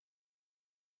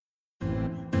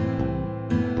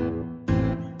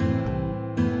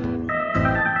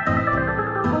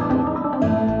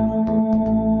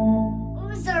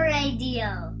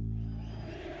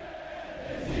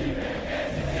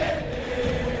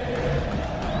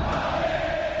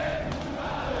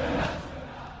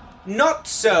Not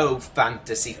So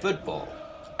Fantasy Football,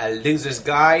 a loser's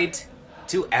guide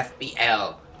to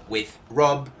FPL with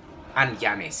Rob and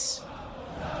Yanis.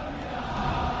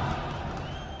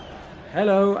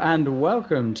 Hello and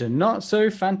welcome to Not So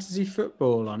Fantasy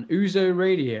Football on Uzo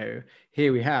Radio.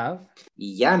 Here we have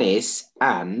Yanis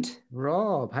and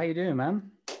Rob. How you doing,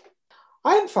 man?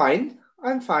 I'm fine.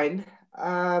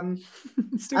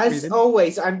 Still As breathing.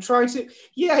 always, I'm trying to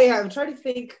I'm trying to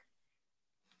think.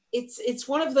 It's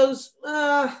one of those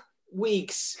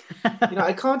weeks.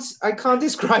 I can't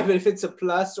describe it if it's a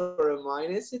plus or a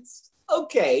minus. It's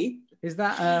okay. Is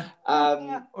that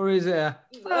or is it a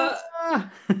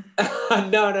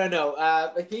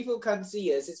no. But people can't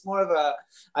see us. It's more of a.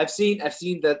 I've seen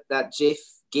that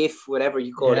GIF, whatever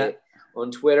you call it,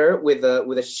 on Twitter with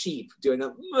a sheep doing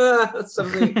a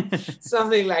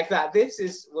something like that. This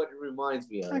is what it reminds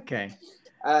me of. Okay.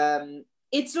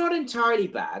 It's not entirely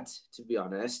bad, to be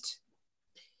honest,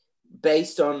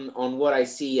 based on what I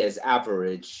see as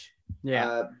average.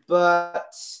 Yeah.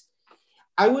 But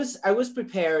I was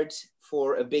prepared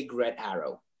for a big red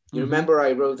arrow. You Mhm. remember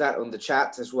I wrote that on the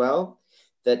chat as well,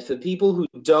 that for people who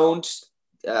don't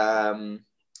wildcard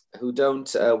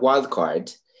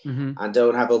Mhm. and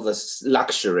don't have all this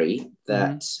luxury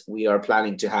that we are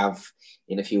planning to have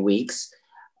in a few weeks,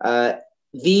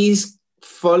 these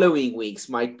following weeks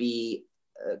might be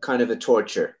kind of a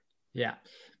torture. Yeah.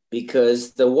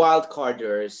 Because the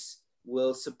wildcarders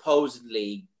will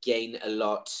supposedly gain a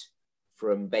lot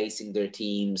from basing their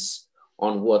teams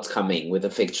on what's coming with the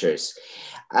fixtures.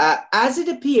 As it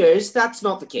appears, that's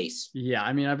not the case. Yeah,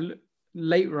 I mean,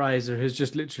 Late Riser has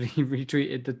just literally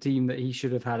retweeted the team that he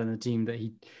should have had and the team that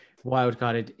he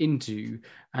wildcarded into,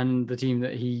 and the team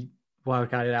that he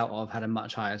wildcarded out of had a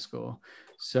much higher score.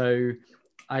 So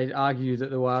I'd argue that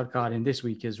the wildcarding this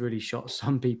week has really shot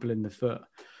some people in the foot.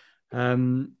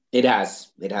 It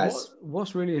has.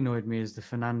 What's really annoyed me is the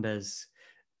Fernandez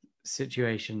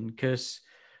situation, because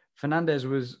Fernandez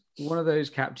was one of those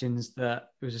captains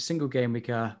that it was a single game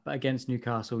weeker, but against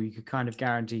Newcastle, you could kind of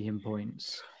guarantee him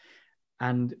points.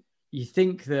 And you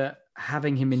think that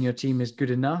having him in your team is good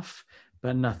enough,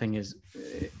 but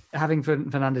having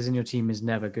Fernandez in your team is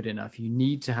never good enough. You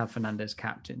need to have Fernandez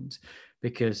captained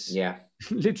because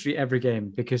literally every game,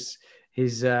 because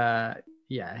his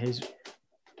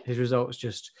results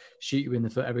just shoot you in the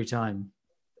foot every time.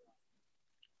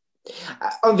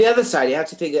 On the other side, you have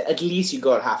to think that at least you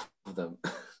got half of them.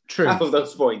 True. Half of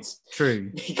those points.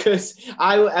 True. Because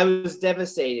I was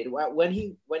devastated when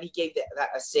he gave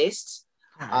that assist.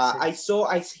 I still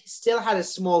had a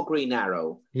small green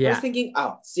arrow. Yeah. I was thinking,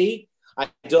 see,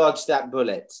 I dodged that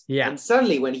bullet. Yeah. And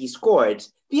suddenly when he scored,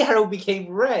 the arrow became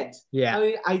red. Yeah. I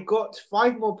mean, I got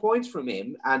 5 more points from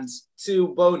him and 2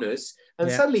 bonus. And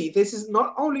suddenly this is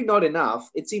not only not enough,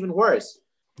 it's even worse.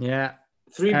 Yeah.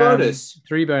 3 bonus.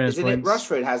 3 bonus Isn't points. it?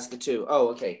 Rushford has the 2. Oh,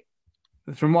 okay.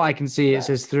 From what I can see, it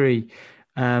says 3.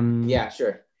 Yeah,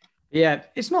 sure. Yeah,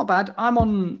 it's not bad. I'm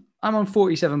on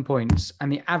 47 points,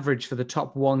 and the average for the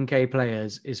top 1K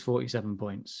players is 47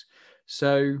 points.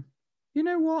 So, you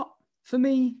know what? For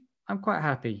me, I'm quite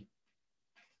happy.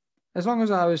 As long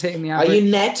as I was hitting the average. Are you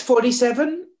net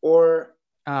 47 or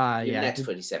net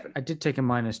 47? I did take a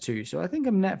 -2, so I think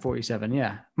I'm net 47,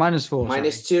 yeah. -4.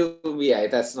 -2, yeah,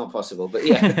 that's not possible. But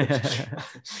yeah.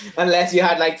 Unless you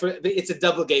had it's a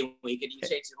double game week and you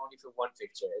change it only for one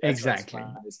fixture. That's exactly.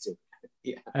 -2.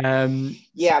 Yeah.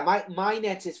 Yeah. My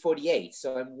net is 48,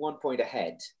 so I'm 1 point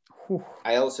ahead. Whew.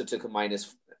 I also took a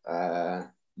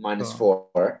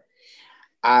 -4.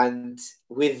 And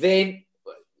with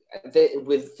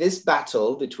this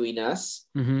battle between us,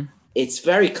 it's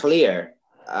very clear.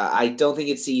 I don't think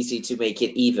it's easy to make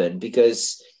it even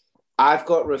because I've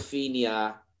got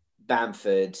Rafinha,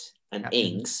 Bamford, and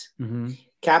Ings.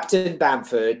 Captain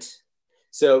Bamford.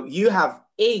 So you have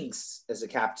Ings as a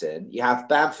captain, you have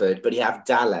Bamford, but you have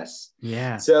Dallas.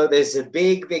 Yeah. So there's a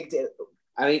big deal.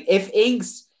 I mean, if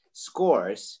Ings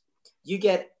scores, you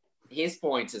get his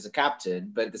points as a captain,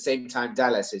 but at the same time,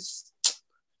 Dallas is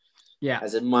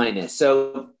as a minus.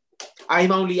 So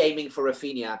I'm only aiming for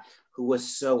Rafinha, who was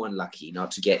so unlucky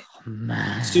not to get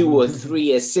 2 or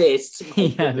 3 assists. He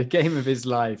had a game of his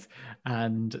life,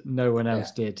 and no one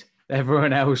else did.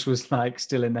 Everyone else was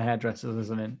still in the hairdressers or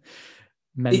something.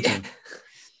 Mental. Yeah.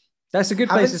 That's a good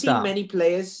place to start. I haven't seen many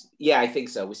players. Yeah, I think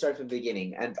so. We start from the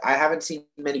beginning, and I haven't seen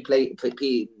many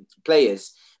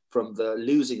players from the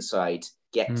losing side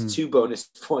get 2 bonus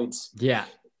points. Yeah,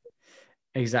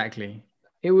 exactly.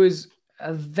 It was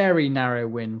a very narrow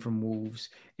win from Wolves.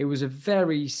 It was a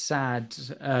very sad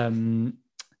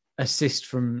assist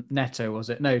from Neto, was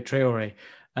it? No, Traore.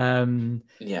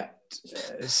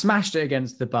 smashed it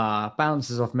against the bar,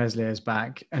 bounces off Meslier's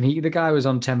back, and the guy was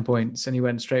on 10 points, and he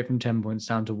went straight from 10 points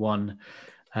down to 1,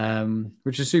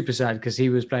 which was super sad because he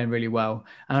was playing really well,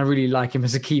 and I really like him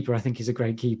as a keeper. I think he's a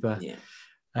great keeper. Yeah.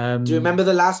 Do you remember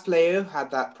the last player who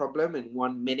had that problem in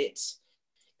 1 minute,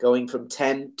 going from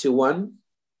 10 to 1?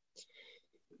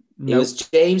 Nope. It was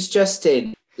James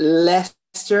Justin.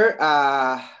 Leicester,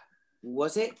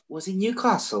 was it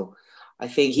Newcastle? I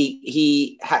think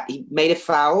he made a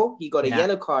foul. He got a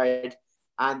yellow card,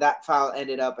 and that foul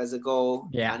ended up as a goal.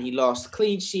 Yeah. And he lost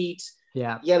clean sheet,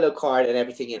 yeah, yellow card, and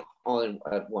everything all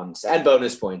at once, and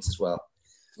bonus points as well.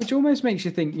 Which almost makes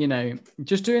you think,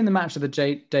 just doing the match of the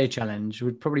day challenge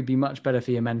would probably be much better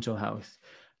for your mental health.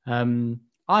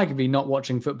 Arguably, not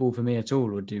watching football for me at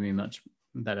all would do me much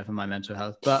better for my mental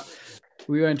health. But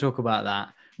we won't talk about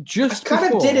that.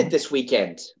 I did it this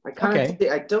weekend. I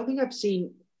don't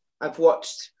think I've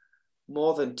watched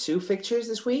more than 2 fixtures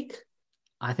this week.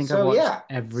 I think I've watched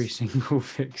every single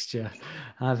fixture.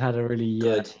 I've had a really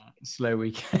good slow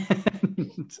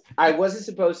weekend. I wasn't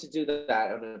supposed to do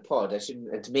that on a pod. I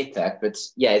shouldn't admit that, but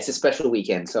yeah, it's a special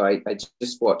weekend, so I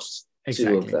just watched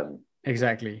 2 of them.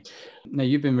 Exactly. No,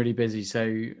 you've been really busy,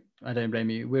 so I don't blame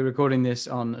you. We're recording this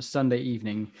on Sunday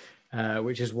evening,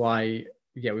 which is why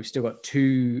we've still got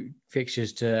 2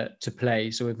 fixtures to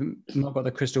play. So we've not got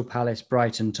the Crystal Palace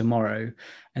Brighton tomorrow,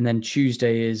 and then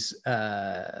Tuesday is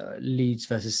Leeds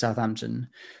versus Southampton.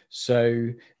 So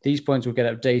these points will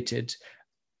get updated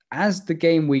as the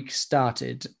game week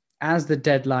started. As the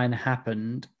deadline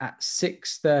happened at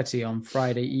 6:30 on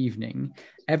Friday evening,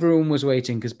 everyone was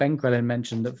waiting because Ben Crellin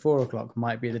mentioned that 4:00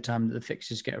 might be the time that the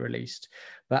fixtures get released.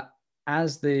 But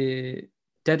as the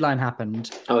deadline happened,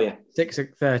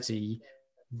 6:30,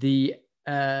 the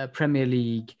Premier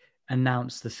League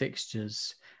announced the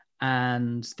fixtures,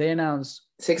 and they announced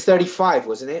 6:35,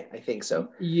 wasn't it? I think so.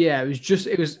 Yeah,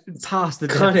 it was past the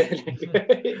deadline.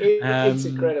 It's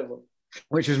incredible.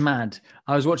 Which was mad.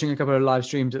 I was watching a couple of live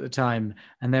streams at the time,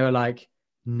 and they were like,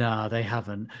 "No, they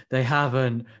haven't. They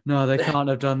haven't. No, they can't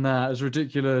have done that. It's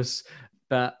ridiculous."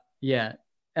 But yeah,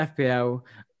 FPL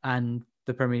and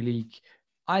the Premier League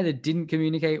either didn't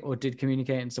communicate or did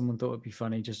communicate, and someone thought it'd be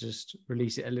funny just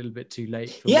release it a little bit too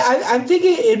late. I'm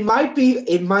thinking it might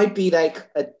be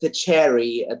like the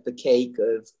cherry at the cake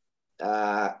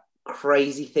of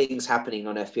crazy things happening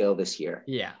on FPL this year.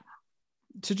 Yeah.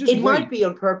 Might be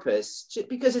on purpose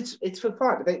because it's for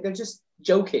fun. They're just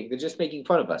joking. They're just making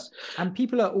fun of us. And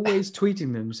people are always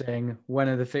tweeting them saying, when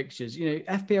are the fixtures?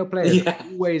 FPL players are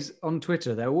always on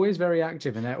Twitter. They're always very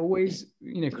active, and they're always,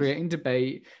 creating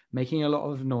debate, making a lot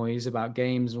of noise about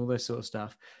games and all this sort of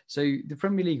stuff. So the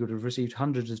Premier League would have received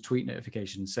hundreds of tweet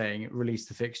notifications saying release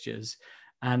the fixtures,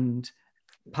 and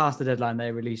past the deadline,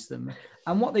 they released them.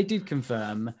 And what they did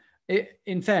confirm,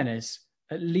 in fairness,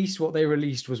 at least what they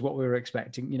released was what we were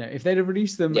expecting. If they'd have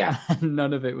released them and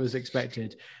none of it was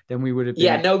expected, then we would have been...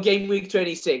 Yeah, no game week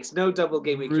 26, no double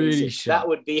game week 26. That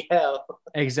would be hell.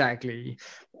 Exactly.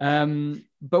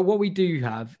 But what we do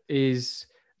have is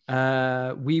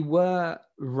we were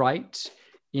right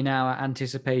in our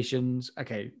anticipations.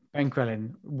 Okay, Ben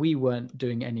Crellin, we weren't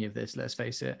doing any of this, let's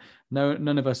face it.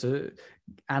 None of us are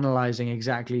analysing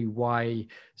exactly why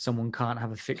someone can't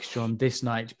have a fixture on this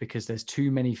night because there's too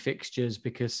many fixtures,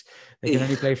 because they can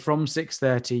only play from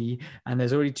 6:30, and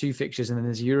there's already 2 fixtures, and then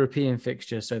there's a European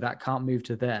fixture, so that can't move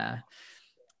to there.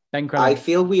 Ben Crellin. I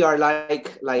feel we are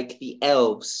like the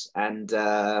elves, and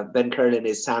Ben Crellin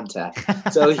is Santa.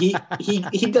 So he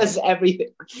does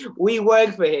everything. We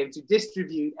work for him to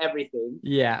distribute everything.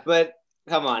 Yeah. But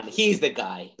come on, he's the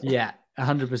guy. Yeah,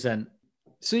 100%.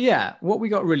 So yeah, what we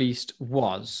got released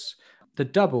was the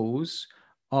doubles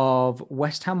of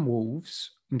West Ham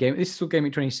Wolves in game. This is for game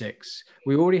week 26.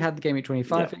 We already had the game week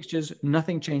 25 fixtures.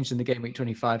 Nothing changed in the game week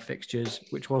 25 fixtures,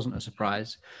 which wasn't a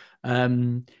surprise.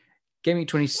 Game week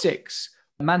 26,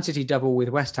 Man City double with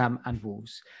West Ham and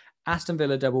Wolves. Aston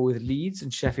Villa double with Leeds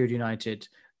and Sheffield United.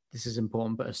 This is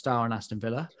important, but a star on Aston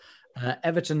Villa.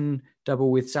 Everton double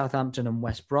with Southampton and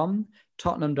West Brom.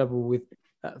 Tottenham double with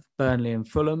Burnley and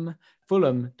Fulham.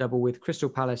 Fulham double with Crystal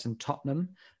Palace and Tottenham.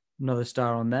 Another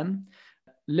star on them.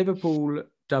 Liverpool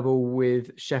double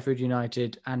with Sheffield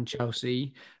United and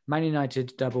Chelsea. Man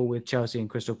United double with Chelsea and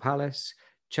Crystal Palace.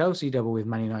 Chelsea double with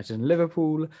Man United and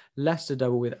Liverpool. Leicester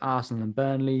double with Arsenal and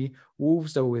Burnley.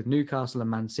 Wolves double with Newcastle and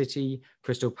Man City.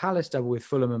 Crystal Palace double with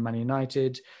Fulham and Man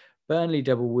United. Burnley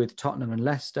double with Tottenham and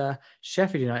Leicester.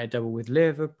 Sheffield United double with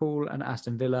Liverpool and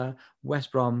Aston Villa.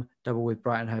 West Brom double with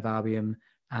Brighton Hove Albion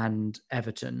and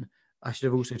Everton. I should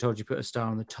have also told you put a star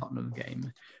on the Tottenham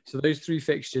game. So those 3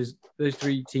 fixtures, those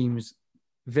 3 teams,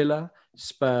 Villa,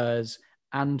 Spurs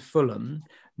and Fulham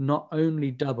not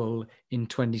only double in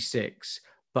 26,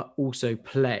 but also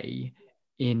play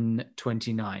in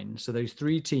 29. So those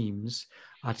three teams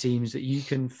are teams that you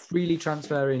can freely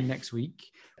transfer in next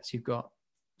week. So you've got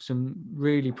some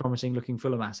really promising looking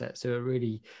Fulham assets who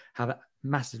really have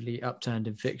massively upturned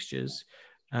in fixtures.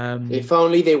 If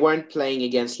only they weren't playing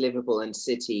against Liverpool and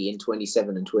City in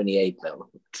 27 and 28, though.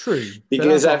 True.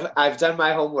 Because I've done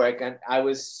my homework and I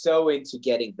was so into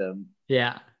getting them.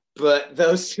 Yeah. But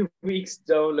those 2 weeks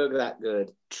don't look that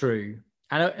good. True.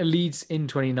 And Leeds in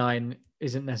 29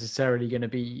 isn't necessarily going to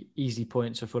be easy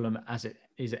points for Fulham as it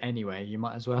is anyway. You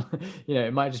might as well,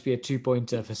 it might just be a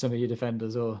 2-pointer for some of your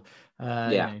defenders or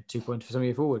 2-pointer for some of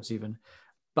your forwards even.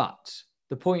 But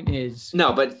the point is...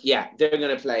 No, but yeah, they're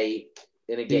going to play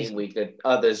in a game week that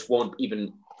others won't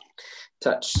even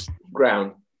touch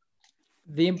ground.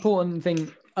 The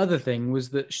important other thing was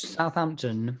that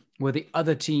Southampton were the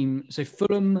other team. So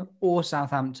Fulham or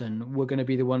Southampton were going to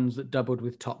be the ones that doubled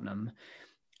with Tottenham.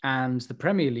 And the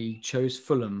Premier League chose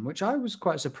Fulham, which I was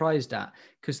quite surprised at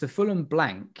because the Fulham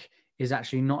blank is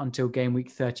actually not until game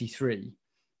week 33.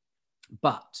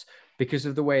 But because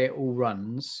of the way it all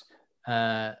runs,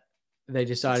 they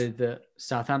decided that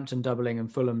Southampton doubling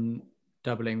and Fulham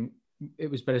doubling,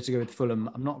 it was better to go with Fulham.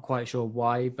 I'm not quite sure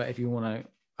why, but if you want to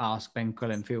ask Ben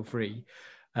Quillen, feel free.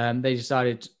 They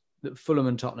decided that Fulham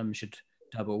and Tottenham should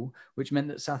double, which meant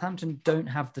that Southampton don't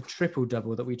have the triple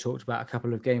double that we talked about a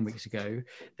couple of game weeks ago.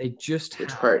 They just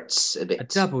have hurts a bit. A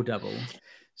double.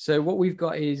 So what we've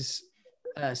got is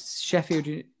Sheffield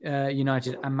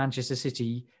United and Manchester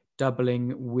City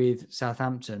doubling with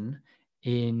Southampton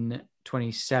in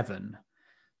 27.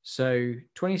 So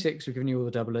 26, we've given you all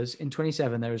the doublers. In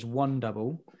 27, there is one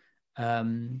double,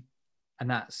 and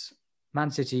that's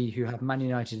Man City, who have Man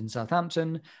United and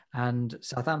Southampton, and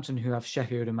Southampton, who have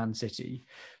Sheffield and Man City.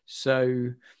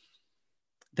 So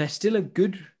they're still a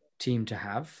good team to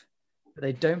have, but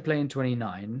they don't play in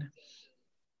 29.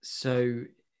 So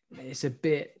it's a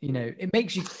bit, it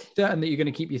makes you certain that you're going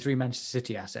to keep your three Manchester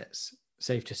City assets,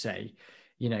 safe to say,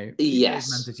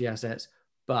 yes, Man City assets,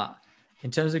 but in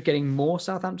terms of getting more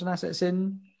Southampton assets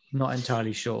in, not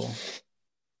entirely sure.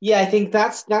 Yeah, I think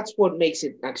that's what makes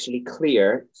it actually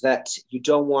clear that you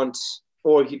don't want,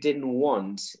 or you didn't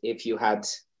want, if you had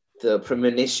the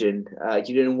premonition,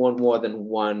 you didn't want more than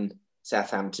one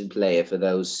Southampton player for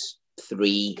those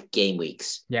 3 game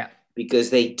weeks. Yeah.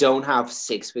 Because they don't have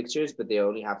 6 fixtures, but they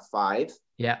only have 5.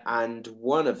 Yeah. And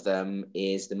one of them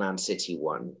is the Man City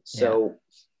one. So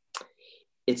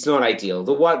it's not ideal.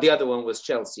 The other one was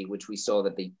Chelsea, which we saw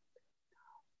that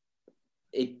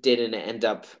it didn't end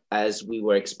up as we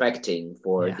were expecting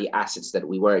for the assets that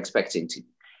we were expecting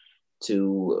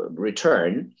to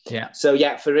return. Yeah. So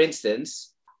for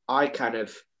instance, I kind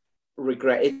of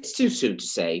regret, it's too soon to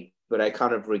say, but I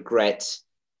kind of regret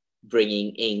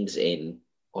bringing Ings in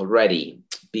already,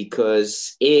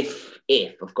 because if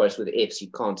of course with ifs you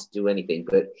can't do anything,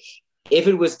 but if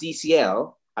it was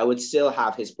DCL, I would still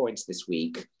have his points this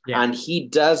week, and he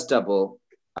does double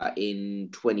in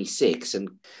 26, and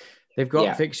they've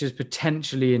got fixtures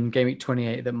potentially in game week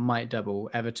 28 that might double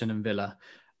Everton and Villa,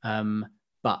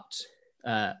 but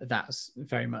that's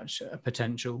very much a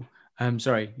potential.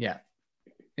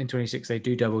 In 26 they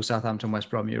do double Southampton, West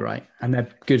Brom. You're right, and they're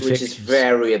good which fixtures. Is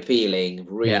very appealing,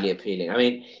 really appealing. I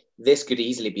mean, this could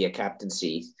easily be a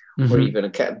captaincy. Or even a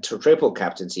triple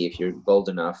captaincy if you're bold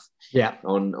enough.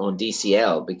 On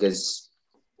DCL, because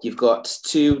you've got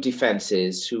 2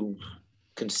 defenses who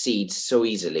concede so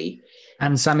easily.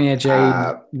 And Sami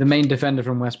Ajay, the main defender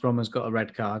from West Brom, has got a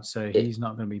red card, so he's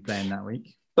not going to be playing that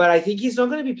week. But I think he's not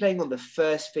going to be playing on the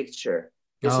first fixture.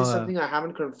 This is something I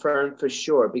haven't confirmed for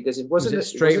sure, because it wasn't a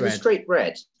straight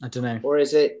red. I don't know. Or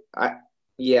is it?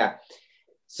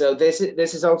 So this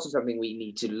is also something we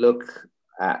need to look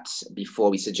at before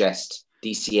we suggest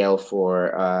DCL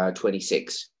for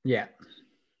 26. Yeah.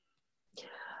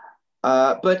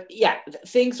 But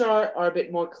things are a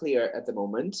bit more clear at the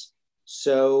moment.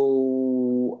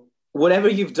 So whatever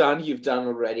you've done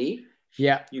already.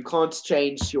 Yeah. You can't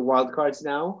change your wild cards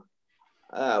now.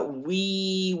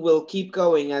 We will keep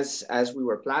going as we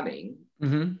were planning.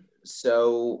 Mm-hmm.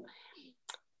 So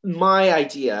my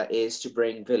idea is to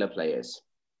bring Villa players.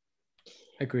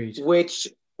 Agreed. Which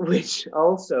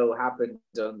also happened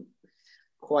on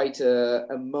quite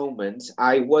a moment.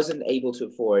 I wasn't able to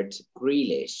afford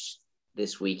Grealish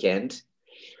this weekend,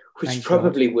 which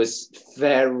probably was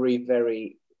very,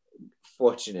 very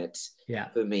fortunate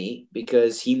for me,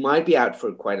 because he might be out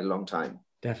for quite a long time.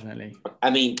 Definitely. I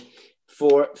mean,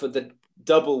 for the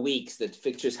double weeks that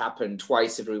fixtures happen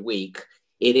twice every week,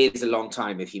 it is a long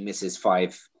time if he misses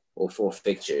 5 or 4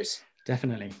 fixtures.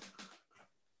 Definitely.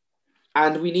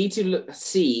 And we need to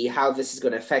see how this is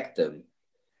going to affect them.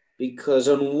 Because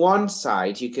on one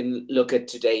side, you can look at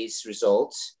today's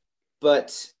results,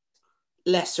 but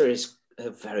Leicester is a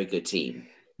very good team.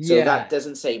 So that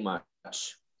doesn't say much.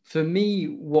 For me,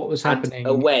 what was happening... And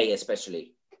away,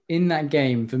 especially. In that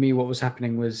game, for me, what was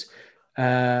happening was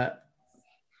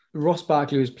Ross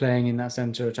Barkley was playing in that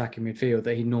centre attacking midfield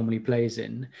that he normally plays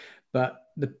in. But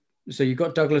so you've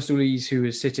got Douglas Luiz, who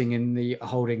is sitting in the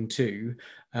holding two,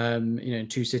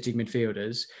 two sitting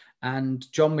midfielders.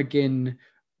 And John McGinn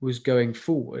was going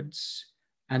forwards,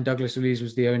 and Douglas Luiz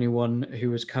was the only one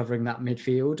who was covering that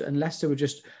midfield. And Leicester were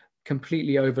just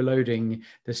completely overloading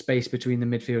the space between the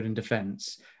midfield and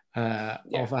defence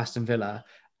of Aston Villa.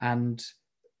 And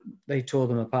they tore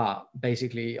them apart,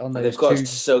 basically. They've got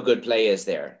so good players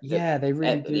there. Yeah, they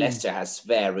really do. Leicester has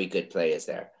very good players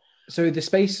there. So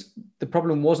the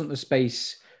problem wasn't the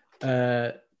space,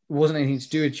 wasn't anything to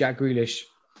do with Jack Grealish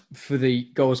for the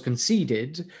goals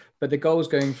conceded, but the goals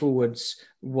going forwards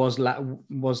was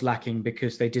lacking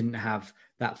because they didn't have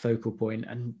that focal point.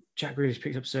 And Jack Grealish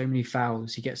picked up so many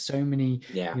fouls. He gets so many,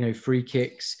 free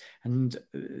kicks, and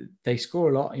they score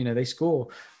a lot. They score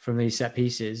from these set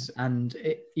pieces, and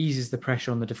it eases the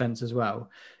pressure on the defense as well.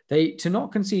 To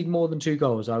not concede more than 2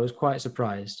 goals, I was quite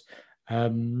surprised.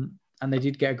 And they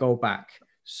did get a goal back.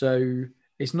 So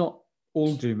it's not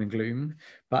all doom and gloom,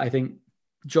 but I think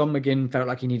John McGinn felt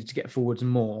like he needed to get forwards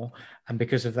more. And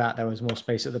because of that, there was more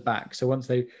space at the back. So once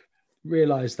they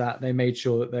realised that, they made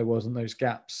sure that there wasn't those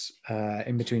gaps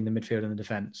in between the midfield and the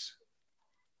defence.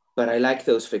 But I like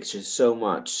those fixtures so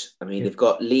much. I mean, they've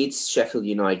got Leeds, Sheffield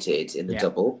United in the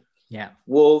double. Yeah.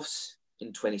 Wolves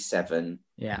in 27.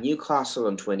 Yeah. Newcastle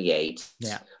on 28.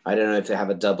 Yeah. I don't know if they have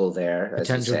a double there.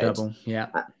 Potential double. Yeah.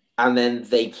 And then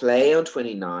they play on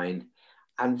 29.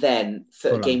 And then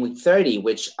game week 30,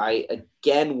 which I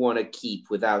again want to keep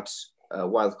without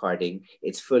wildcarding,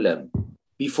 it's Fulham.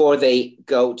 Before they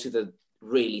go to the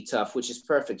really tough, which is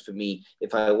perfect for me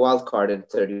if I wildcard in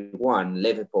 31,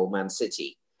 Liverpool, Man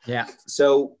City. Yeah.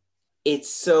 So it's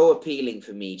so appealing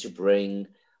for me to bring...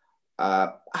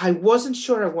 I wasn't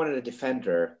sure I wanted a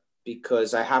defender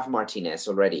because I have Martinez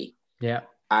already. Yeah.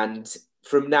 And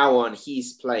from now on,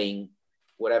 he's playing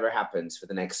whatever happens for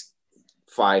the next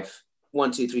 5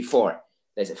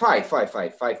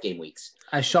 game weeks.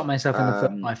 I shot myself in the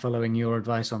foot by following your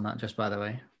advice on that, just by the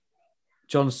way.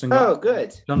 Johnston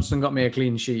got me a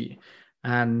clean sheet,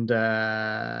 and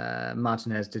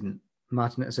Martinez didn't.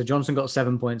 So Johnson got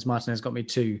 7 points, Martinez got me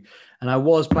 2. And I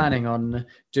was planning on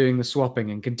doing the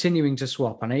swapping and continuing to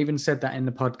swap. And I even said that in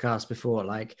the podcast before,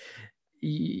 like,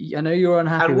 I know you're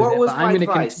unhappy with it, but I'm going to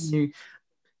continue.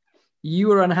 You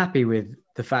were unhappy with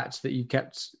the fact that you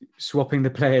kept swapping the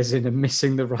players in and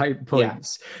missing the right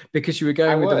points because you were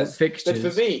going with the fixtures.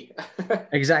 But for me.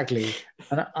 Exactly.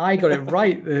 And I got it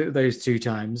right those 2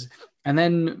 times. And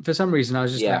then for some reason, I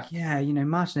was just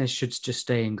Martinez should just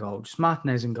stay in goal. Just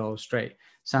Martinez in goal straight.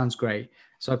 Sounds great.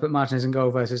 So I put Martinez in goal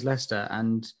versus Leicester,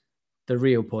 and the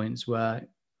real points were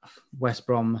West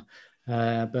Brom,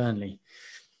 Burnley.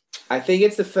 I think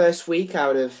it's the first week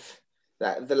out of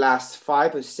the last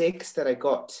 5 or 6 that I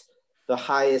got the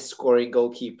highest scoring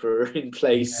goalkeeper in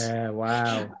place. Yeah,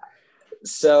 wow.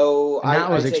 So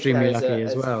that was extremely lucky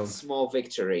as well. A small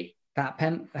victory.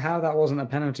 How that wasn't a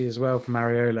penalty as well from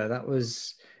Areola. That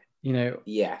was,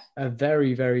 a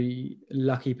very, very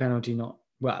lucky penalty.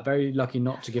 Very lucky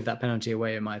not to give that penalty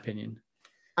away, in my opinion.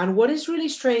 And what is really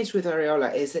strange with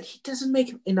Areola is that he doesn't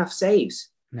make enough saves.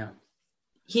 No.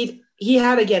 He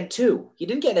had again 2. He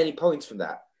didn't get any points from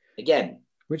that again.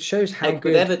 Which shows how good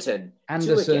with Everton,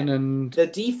 Anderson and the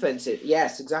defense.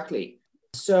 Yes, exactly.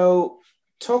 So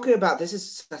talking about this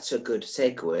is such a good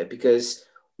segue because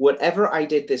whatever I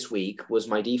did this week was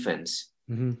my defense.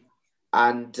 Mm-hmm.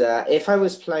 And if I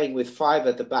was playing with 5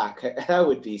 at the back, I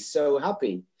would be so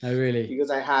happy. Oh, really? Because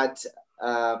I had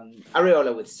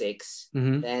Areola with 6,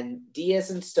 mm-hmm. then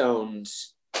Diaz and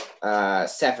Stones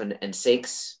 7 and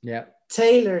 6, yeah,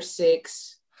 Taylor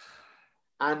 6,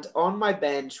 and on my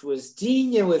bench was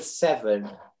Digne with 7.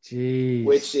 Jeez.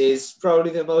 Which is probably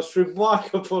the most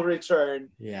remarkable return.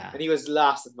 Yeah. And he was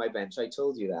last at my bench. I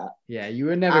told you that. Yeah, you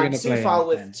were never going to play Soufal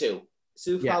with 2.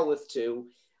 Soufal with 2.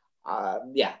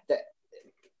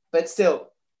 But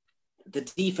still, the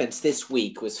defense this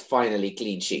week was finally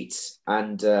clean sheets.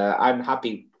 And I'm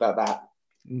happy about that.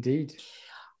 Indeed.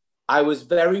 I was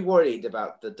very worried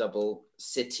about the double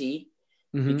City.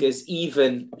 Mm-hmm. Because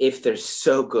even if they're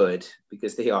so good,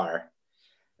 because they're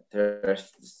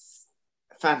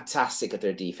fantastic at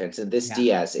their defense, and this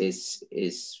Diaz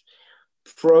is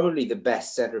probably the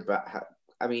best centre back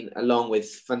I mean, along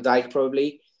with Van Dijk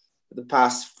probably, for the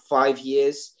past 5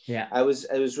 years. Yeah. I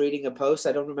was reading a post,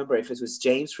 I don't remember if it was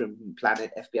James from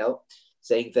Planet FPL,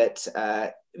 saying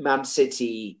that Man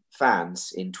City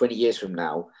fans in 20 years from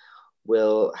now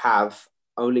will have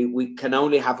we can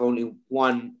only have only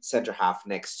one centre half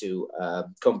next to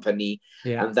Kompany,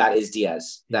 and that is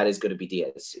Diaz. That is going to be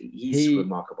Diaz. He's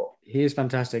remarkable. He is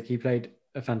fantastic. He played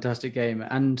a fantastic game,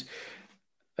 and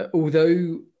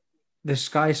although the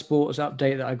Sky Sports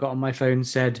update that I got on my phone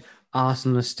said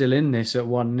Arsenal are still in this at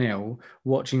 1-0,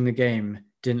 watching the game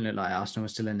didn't look like Arsenal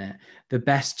was still in it. The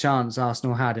best chance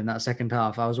Arsenal had in that second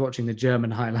half, I was watching the German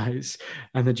highlights,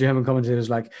 and the German commentator was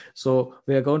like, so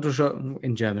we are going to show,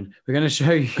 in German, we're going to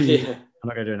show you, I'm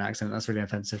not going to do an accent, that's really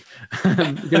offensive. We're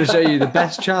going to show you the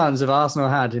best chance of Arsenal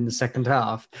had in the second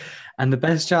half. And the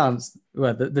best chance,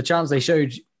 well, the chance they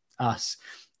showed us,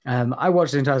 I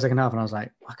watched the entire second half and I was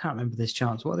like, I can't remember this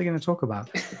chance. What are they going to talk about?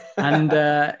 And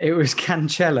it was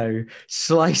Cancelo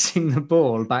slicing the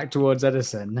ball back towards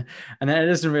Ederson, and then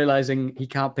Ederson realizing he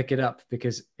can't pick it up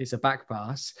because it's a back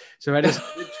pass. So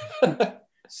Ederson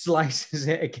slices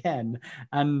it again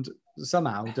and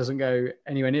somehow doesn't go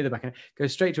anywhere near the back end.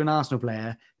 Goes straight to an Arsenal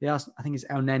player. I think it's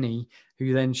El Neni,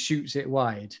 who then shoots it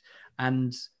wide.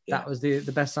 And that was the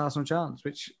best Arsenal chance,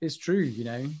 which is true, you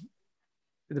know.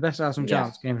 The best Arsenal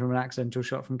chance came from an accidental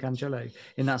shot from Cancelo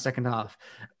in that second half.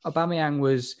 Aubameyang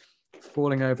was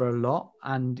falling over a lot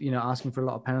and, you know, asking for a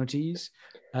lot of penalties.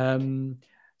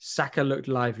 Saka looked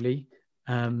lively.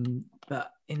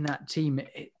 But in that team,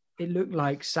 it looked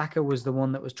like Saka was the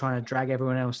one that was trying to drag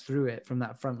everyone else through it from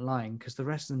that front line, because the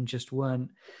rest of them just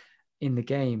weren't in the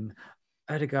game.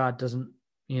 Odegaard doesn't,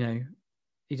 you know,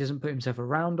 he doesn't put himself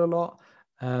around a lot.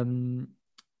 In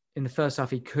the first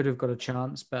half, he could have got a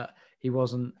chance, but he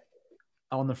wasn't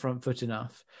on the front foot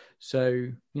enough. So,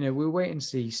 you know, we'll wait and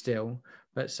see still,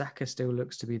 but Saka still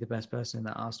looks to be the best person in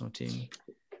that Arsenal team.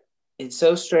 It's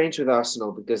so strange with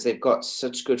Arsenal because they've got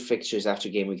such good fixtures after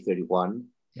game week 31.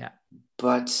 Yeah.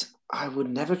 But I would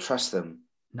never trust them.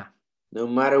 No. No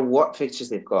matter what fixtures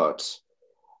they've got.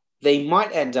 They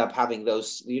might end up having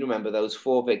those, you remember, those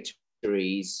 4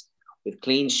 victories with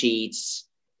clean sheets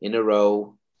in a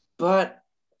row. But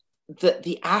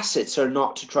the assets are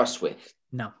not to trust with.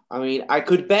 No. I mean, I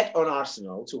could bet on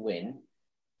Arsenal to win,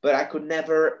 but I could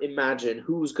never imagine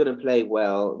who's going to play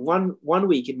well. One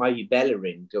week it might be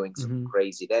Bellerin doing something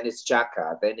crazy. Then it's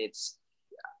Xhaka.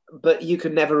 But you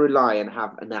can never rely and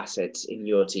have an asset in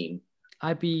your team.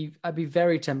 I'd be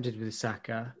very tempted with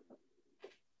Saka.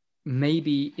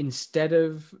 Maybe instead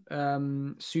of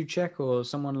Souček or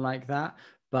someone like that,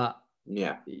 but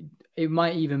it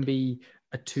might even be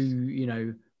a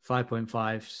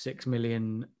 5.5, 6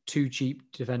 million, 2 cheap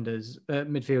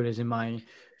midfielders in my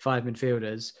 5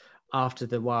 midfielders after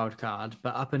the wild card.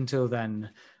 But up until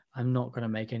then, I'm not going to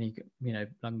make any, you know,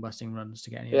 lung-busting runs to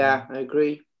get any. Yeah, I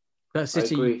agree. But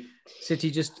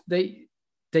City just, they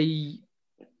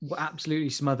were absolutely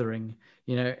smothering.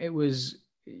 You know,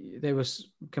 they were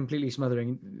completely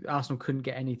smothering. Arsenal couldn't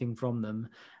get anything from them.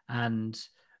 And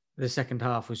the second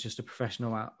half was just a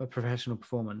professional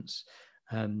performance.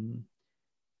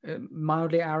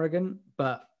 Mildly arrogant,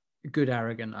 but good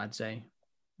arrogant, I'd say.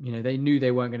 You know, they knew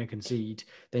they weren't going to concede.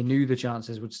 They knew the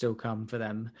chances would still come for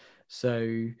them.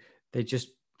 So they just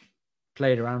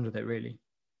played around with it, really.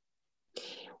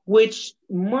 Which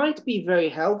might be very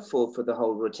helpful for the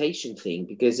whole rotation thing,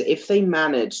 because if they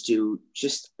manage to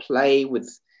just play with,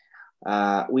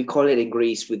 we call it in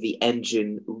Greece, with the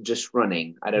engine just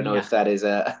running. I don't know if that is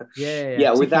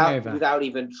without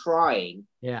even trying.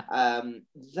 Yeah.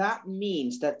 That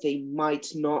means that they might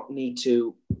not need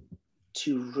to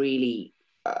really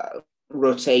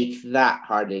rotate that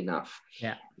hard enough.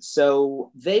 Yeah.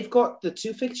 So they've got the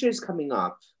 2 fixtures coming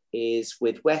up is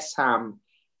with West Ham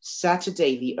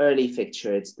Saturday, the early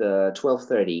fixture. It's the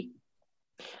 12:30.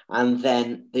 And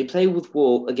then they play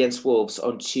against Wolves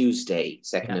on Tuesday,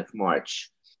 2nd of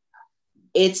March.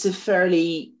 It's it's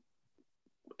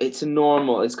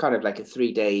kind of like a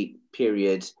 3-day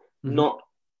period, not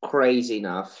crazy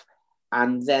enough.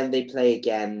 And then they play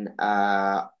again.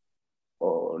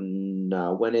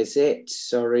 When is it?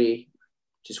 Sorry.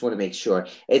 Just want to make sure.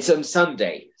 It's on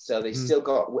Sunday. So they still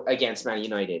got against Man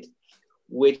United,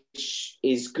 which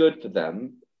is good for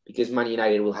them because Man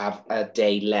United will have a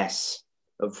day less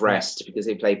of rest because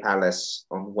they play Palace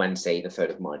on Wednesday, the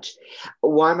 3rd of March.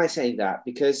 Why am I saying that?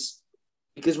 Because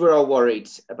we're all worried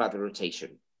about the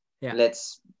rotation. Yeah.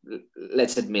 Let's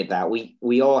admit that.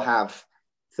 We all have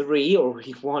 3, or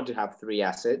we want to have 3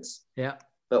 assets. Yeah.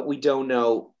 But we don't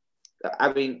know.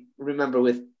 I mean, remember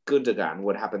with Gundogan,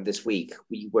 what happened this week,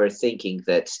 we were thinking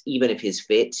that even if he's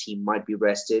fit, he might be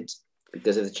rested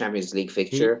because of the Champions League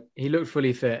fixture. He looked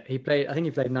fully fit. I think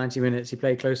he played 90 minutes. He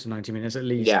played close to 90 minutes at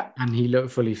least. Yeah. And he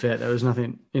looked fully fit. There was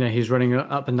nothing, he was running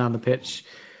up and down the pitch.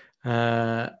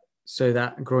 So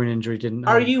that groin injury didn't.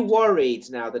 Are you worried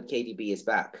now that KDB is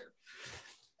back?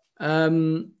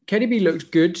 KDB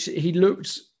looked good. He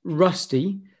looked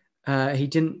rusty. He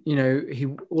didn't,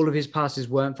 all of his passes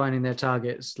weren't finding their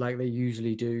targets like they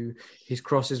usually do. His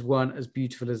crosses weren't as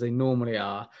beautiful as they normally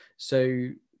are. So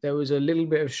there was a little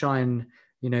bit of shine,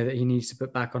 that he needs to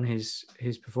put back on his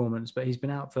performance. But he's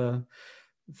been out for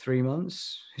 3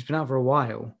 months. He's been out for a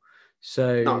while.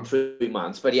 So not 3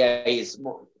 months, but yeah, he's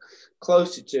more,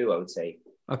 close to 2, I would say.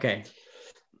 Okay.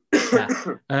 Yeah.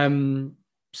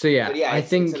 So yeah, I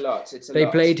think it's a they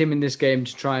lot. played him in this game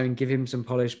to try and give him some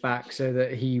polish back so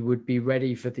that he would be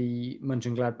ready for the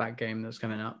Mönchengladbach game that's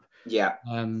coming up. Yeah.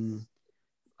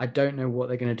 I don't know what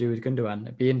they're going to do with Gundogan.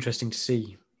 It'd be interesting to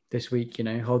see this week,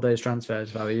 hold those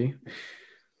transfers value.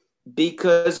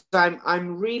 Because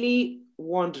I'm really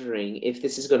wondering if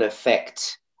this is going to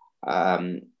affect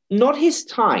not his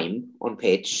time on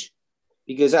pitch,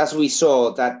 because as we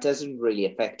saw, that doesn't really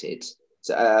affect it.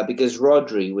 Because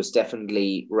Rodri was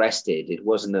definitely rested. It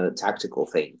wasn't a tactical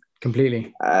thing.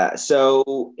 Completely. I'm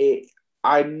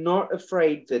not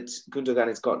afraid that Gundogan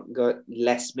has got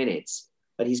less minutes,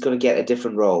 but he's going to get a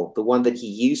different role, the one that he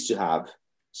used to have.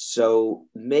 So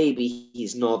maybe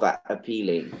he's not that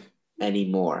appealing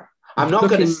anymore. I'm not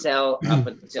going to sell up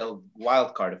until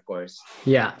wildcard, of course.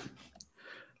 Yeah.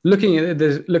 Looking at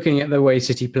the way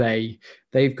City play,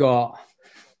 they've got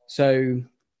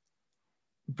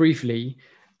briefly,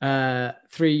 4 at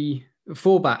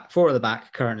the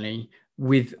back currently,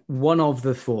 with one of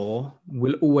the 4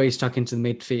 will always tuck into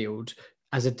the midfield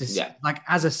as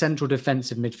a central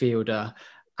defensive midfielder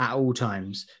at all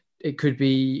times. It could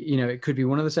be,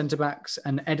 one of the centre backs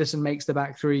and Ederson makes the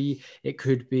back 3. It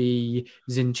could be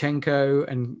Zinchenko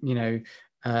and,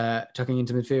 tucking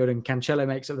into midfield, and Cancelo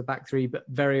makes up the back 3. But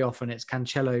very often it's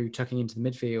Cancelo tucking into the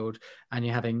midfield, and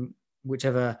you're having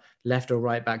whichever left or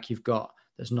right back you've got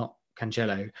that's not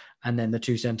Cancelo, and then the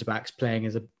 2 centre-backs playing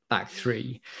as a back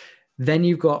 3. Then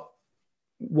you've got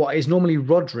what is normally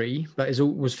Rodri, but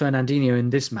was Fernandinho in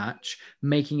this match,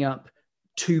 making up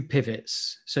 2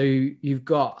 pivots. So you've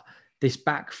got this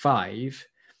back 5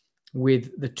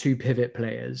 with the 2 pivot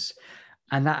players,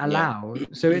 and that allows...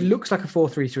 So it looks like a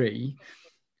 4-3-3,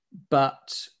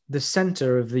 but the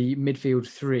centre of the midfield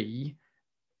 3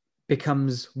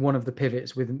 becomes one of the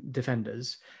pivots with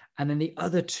defenders. And then the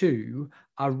other 2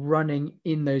 are running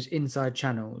in those inside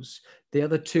channels. The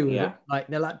other 2 are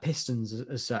they're like pistons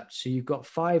as such. So you've got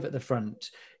 5 at the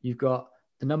front. You've got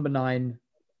the number 9,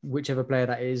 whichever player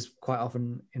that is. Quite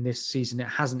often in this season, it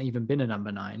hasn't even been a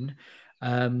number 9.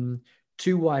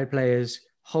 2 wide players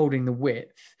holding the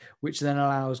width, which then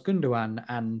allows Gundogan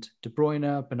and De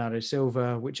Bruyne, Bernardo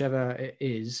Silva, whichever it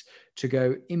is, to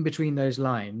go in between those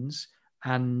lines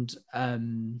and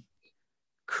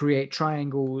create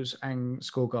triangles and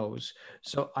score goals.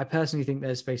 So I personally think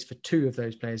there's space for 2 of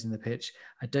those players in the pitch.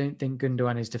 I don't think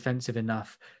Gundogan is defensive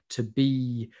enough to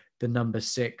be the number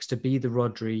 6, to be the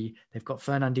Rodri. They've got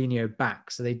Fernandinho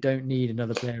back, so they don't need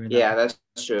another player in that. Yeah, that's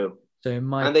true. So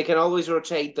and they can always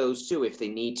rotate those 2 if they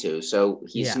need to. So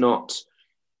he's not...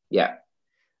 Yeah.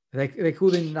 They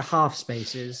call them the half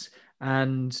spaces,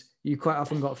 and you quite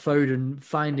often got Foden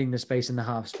finding the space in the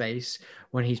half space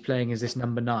when he's playing as this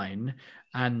number 9,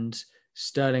 and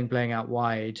Sterling playing out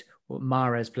wide, or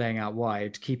Mahrez playing out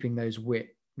wide, keeping that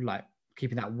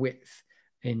width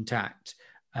intact.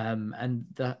 And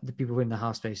the people in the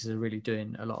half spaces are really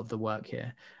doing a lot of the work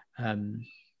here.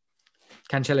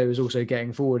 Cancelo was also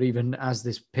getting forward even as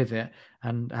this pivot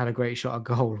and had a great shot at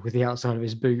goal with the outside of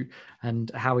his boot,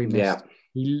 and how he missed. Yeah.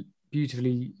 He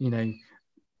beautifully,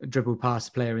 dribbled past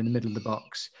the player in the middle of the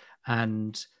box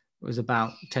and was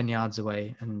about 10 yards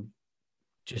away and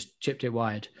just chipped it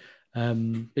wide.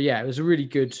 But yeah, it was a really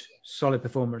good, solid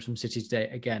performance from City today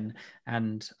again.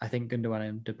 And I think Gundogan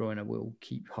and De Bruyne will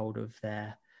keep hold of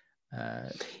their...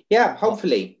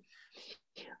 hopefully.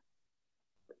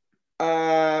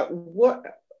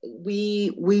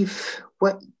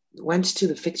 Went to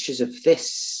the fixtures of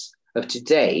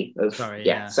today,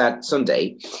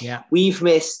 Sunday. Yeah. We've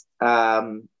missed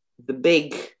the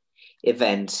big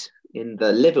event in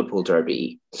the Liverpool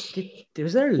derby.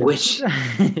 Was there a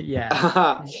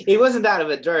yeah. It wasn't that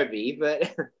of a derby,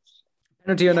 but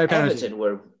penalty or no penalty? Everton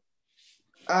were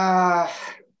a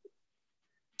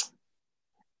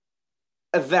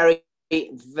very,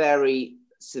 very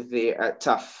severe,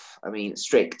 tough,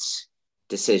 strict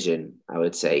decision, I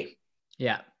would say.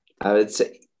 Yeah. I would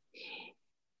say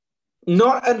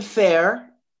not unfair.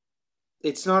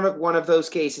 It's not one of those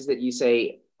cases that you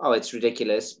say, "Oh, it's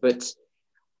ridiculous," but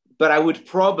I would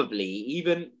probably,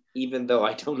 even though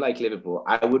I don't like Liverpool,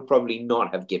 I would probably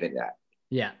not have given that.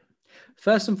 Yeah.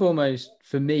 First and foremost,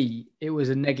 for me, it was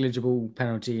a negligible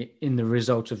penalty in the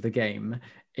result of the game.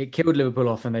 It killed Liverpool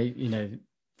off, and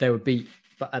they were beat,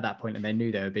 but at that point, and they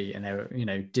knew they were beat, and they were,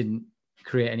 didn't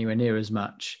create anywhere near as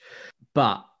much.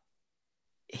 But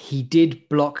he did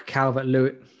block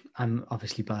Calvert-Lewin. I'm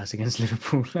obviously biased against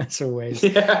Liverpool, as always.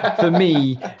 For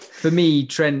me,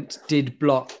 Trent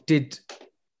did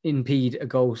impede a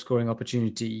goal-scoring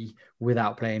opportunity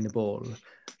without playing the ball.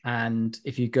 And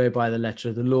if you go by the letter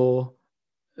of the law,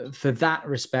 for that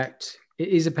respect, it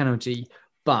is a penalty.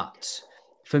 But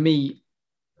for me,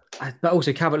 but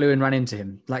also Calvert-Lewin ran into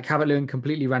him. Like, Calvert-Lewin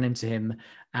completely ran into him,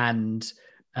 and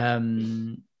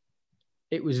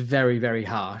it was very, very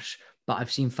harsh. But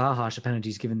I've seen far harsher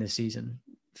penalties given this season.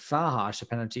 Far harsher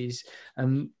penalties.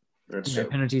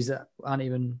 Penalties that aren't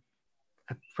even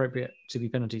appropriate to be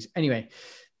penalties. Anyway,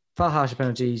 far harsher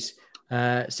penalties.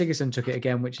 Sigurdsson took it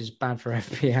again, which is bad for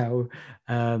FPL,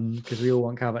 because we all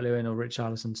want Calvert-Lewin or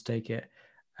Richarlison to take it.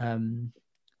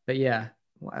 But yeah,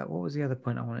 what was the other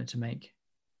point I wanted to make?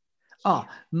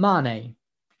 Mane.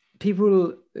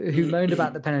 People who moaned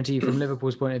about the penalty from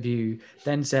Liverpool's point of view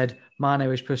then said Mane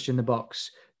was pushed in the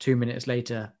box 2 minutes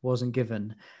later, wasn't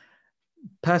given.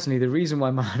 Personally, the reason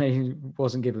why Mane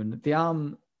wasn't given, the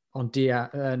arm on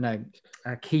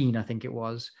Keane, I think it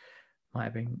was, might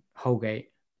have been Holgate,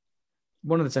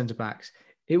 one of the centre-backs,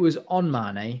 it was on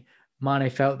Mane. Mane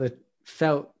felt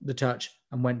the touch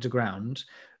and went to ground.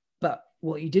 But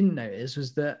what you didn't notice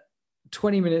was that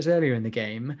 20 minutes earlier in the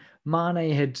game,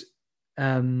 Mane had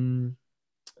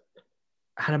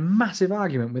had a massive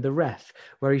argument with the ref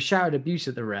where he shouted abuse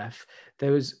at the ref.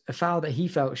 There was a foul that he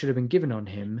felt should have been given on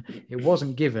him. It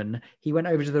wasn't given. He went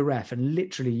over to the ref and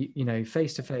literally,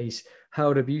 face to face,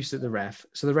 hurled abuse at the ref.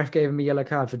 So the ref gave him a yellow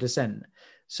card for dissent.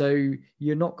 So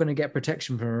you're not going to get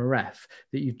protection from a ref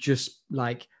that you've just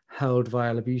hurled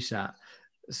vile abuse at.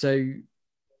 So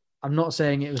I'm not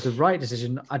saying it was the right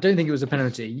decision. I don't think it was a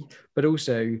penalty, but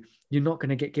also you're not going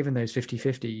to get given those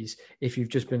 50-50s if you've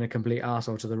just been a complete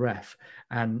arsehole to the ref,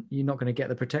 and you're not going to get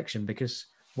the protection, because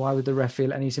why would the ref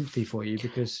feel any sympathy for you?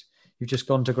 Because you've just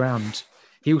gone to ground.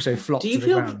 He also flopped to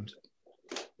the ground.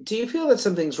 Do you feel that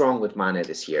something's wrong with Mane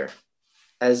this year?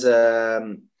 As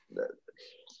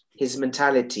his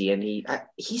mentality, and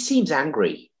he seems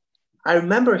angry. I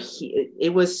remember he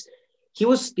was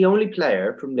the only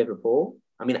player from Liverpool.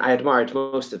 I mean, I admired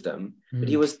most of them, but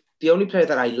he was the only player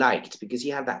that I liked because he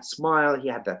had that smile, he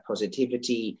had that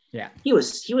positivity. Yeah, he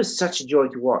was such a joy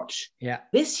to watch. Yeah,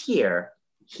 this year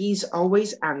he's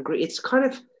always angry. It's kind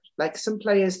of like some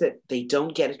players that they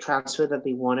don't get a transfer that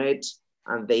they wanted,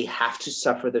 and they have to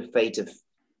suffer the fate of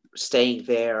staying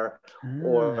there,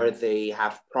 or they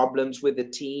have problems with the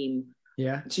team.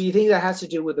 Yeah. Do you think that has to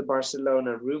do with the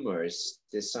Barcelona rumors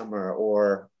this summer,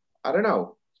 or I don't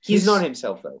know? He's not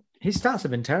himself though. His stats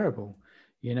have been terrible.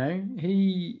 I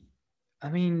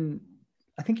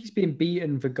think he's been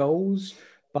beaten for goals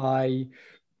by,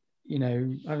 I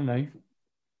don't know,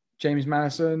 James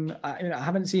Maddison. I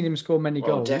haven't seen him score many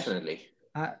goals. Definitely.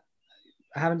 I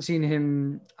haven't seen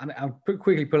him. I'll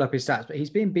quickly pull up his stats, but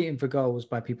he's been beaten for goals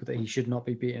by people that he should not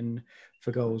be beaten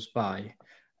for goals by.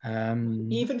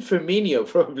 Even Firmino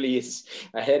probably is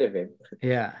ahead of him.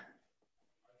 Yeah.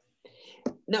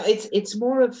 No, it's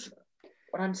more of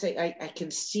what I'm saying. I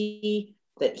can see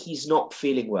that he's not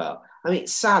feeling well. I mean,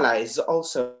 Salah is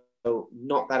also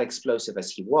not that explosive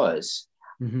as he was.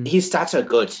 Mm-hmm. His stats are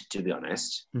good, to be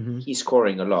honest. Mm-hmm. He's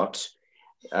scoring a lot,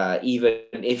 even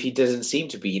if he doesn't seem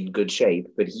to be in good shape,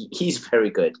 but he's very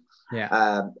good.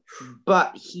 Yeah.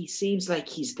 But he seems like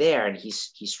he's there, and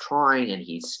he's trying, and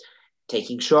he's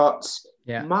taking shots.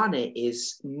 Yeah. Mane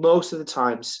is most of the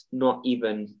times not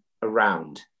even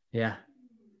around. Yeah.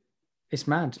 It's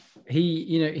mad.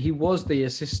 He was the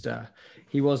assister.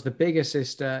 He was the big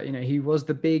assister.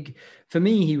 For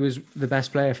me, he was the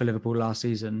best player for Liverpool last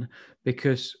season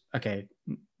because,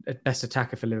 best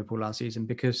attacker for Liverpool last season,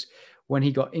 because when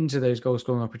he got into those goal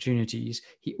scoring opportunities,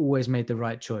 he always made the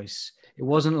right choice. It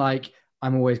wasn't like,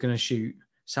 I'm always going to shoot.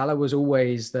 Salah was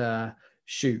always the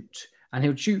shoot. And he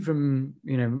would shoot from,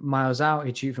 miles out.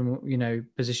 He'd shoot from,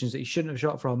 positions that he shouldn't have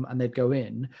shot from, and they'd go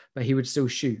in, but he would still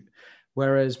shoot.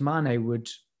 Whereas Mane would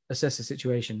assess the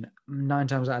situation 9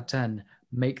 times out of 10,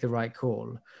 make the right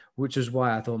call, which is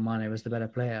why I thought Mane was the better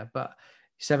player. But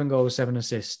 7 goals, 7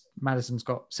 assists. Maddison's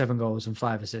got 7 goals and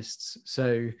 5 assists.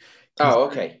 So,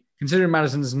 okay. Considering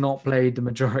Maddison's not played the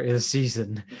majority of the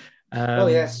season, Oh,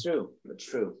 yeah, that's true. That's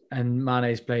true. And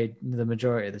Mane's played the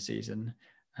majority of the season.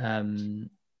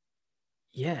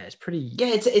 Yeah, it's pretty.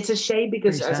 Yeah, it's a shame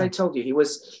because, as I told you, he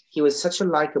was such a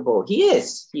likable.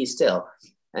 He's still,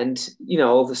 and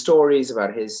all the stories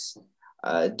about his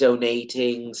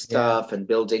donating stuff and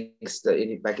building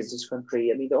back in his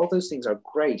country. I mean, all those things are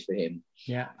great for him.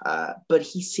 Yeah. But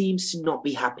he seems to not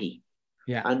be happy.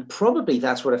 Yeah. And probably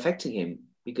that's what affecting him,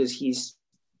 because he's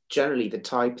generally the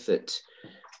type that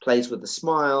plays with a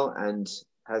smile and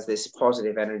has this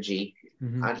positive energy,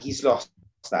 and he's lost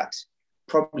that.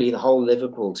 Probably the whole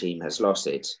Liverpool team has lost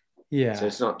it. Yeah. So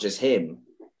it's not just him.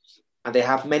 And they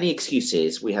have many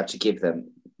excuses. We have to give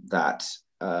them that.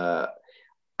 And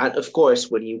of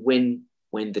course, when you win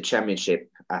the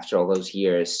championship after all those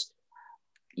years,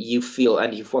 you feel,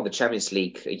 and you've won the Champions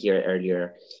League a year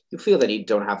earlier, you feel that you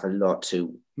don't have a lot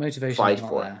to fight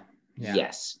for. Yeah.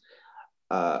 Yes.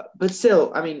 But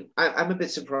still, I mean, I'm a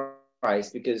bit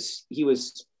surprised because he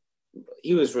was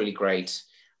really great,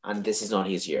 and this is not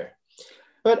his year.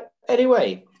 But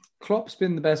anyway, Klopp's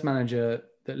been the best manager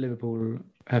that Liverpool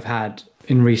have had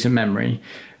in recent memory.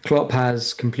 Klopp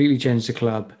has completely changed the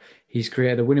club. He's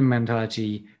created a winning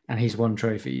mentality, and he's won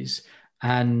trophies.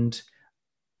 And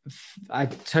I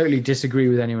totally disagree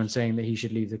with anyone saying that he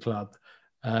should leave the club.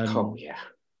 The only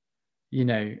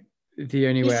way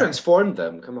he's transformed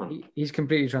them. Come on, he's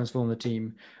completely transformed the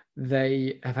team.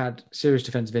 They have had serious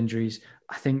defensive injuries.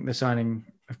 I think the signing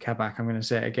of Kabak, I'm going to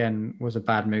say it again, was a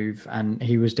bad move, and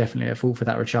he was definitely at fault for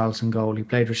that Richarlison goal. He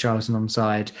played Richarlison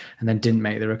onside and then didn't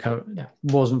make the recovery. Yeah.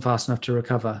 Wasn't fast enough to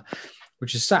recover,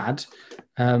 which is sad.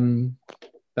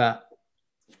 But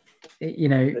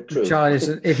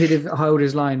Richarlison, if he'd have held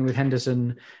his line with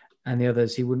Henderson and the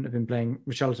others, he wouldn't have been playing.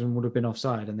 Richarlison would have been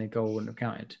offside, and their goal wouldn't have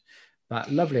counted. But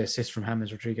lovely assist from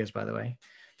James Rodriguez, by the way.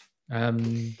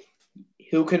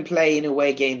 Who can play in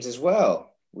away games as well?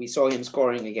 We saw him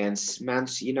scoring against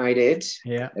Manchester United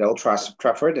at Old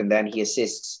Trafford, and then he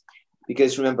assists.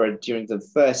 Because remember, during the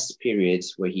first period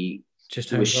where he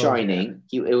was shining,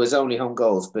 it was only home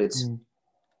goals. But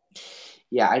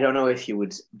I don't know if you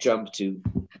would jump to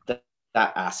that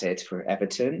asset for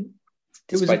Everton,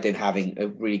 despite them having a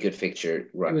really good fixture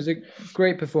run. It was a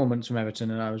great performance from Everton,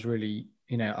 and I was really,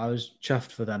 I was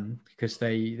chuffed for them because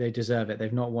they deserve it.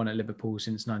 They've not won at Liverpool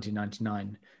since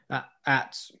 1999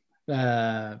 at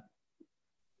the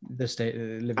state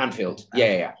Anfield.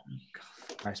 Yeah.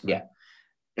 God, Christ, man.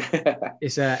 Yeah.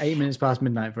 It's 8 minutes past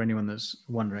midnight for anyone that's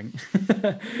wondering.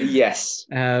 Yes.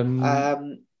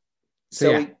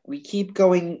 So we keep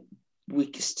going.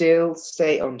 We still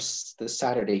stay on the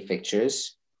Saturday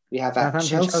fixtures. We have at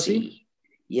Chelsea.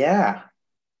 Yeah.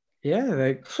 Yeah,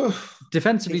 they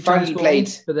defensively finally played,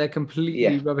 but they're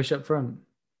completely rubbish up front.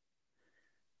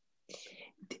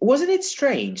 Wasn't it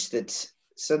strange that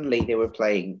suddenly they were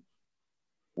playing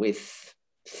with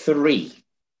 3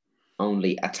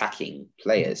 only attacking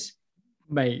players?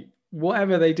 Mate,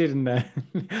 whatever they did in there.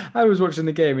 I was watching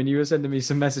the game and you were sending me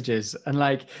some messages,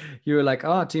 and you were like,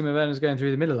 Timo Werner's going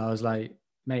through the middle. I was like,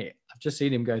 mate, I've just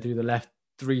seen him go through the left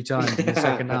 3 times in the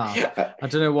second half. I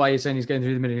don't know why you're saying he's going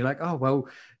through the middle. You're like, oh, well,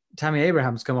 Tammy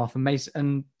Abraham's come off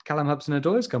and Callum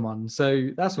Hudson-Odoi come on. So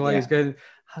that's why he's going.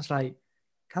 I was like,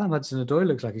 Callum Hudson-Odoi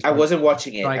looks like he's. I wasn't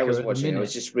watching it. I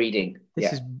was just reading.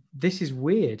 This is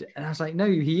weird. And I was like, no,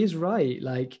 he is right.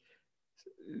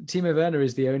 Timo Werner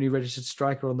is the only registered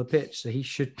striker on the pitch, so he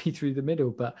should be through the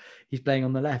middle, but he's playing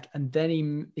on the left. And then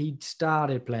he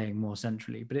started playing more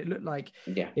centrally, but it looked like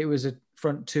it was a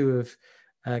front 2 of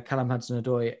Callum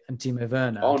Hudson-Odoi and Timo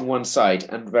Werner on one side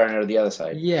and Werner on the other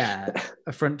side. Yeah,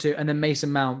 a front 2, and then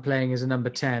Mason Mount playing as a number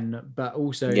 10, but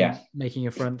also making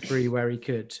a front 3 where he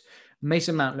could.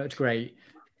 Mason Mount looked great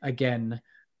again.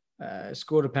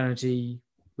 Scored a penalty,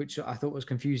 which I thought was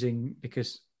confusing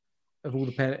because of all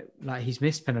the he's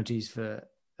missed penalties for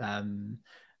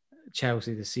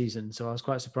Chelsea this season. So I was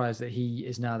quite surprised that he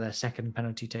is now their second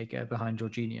penalty taker behind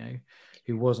Jorginho,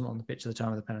 who wasn't on the pitch at the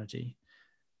time of the penalty.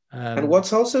 And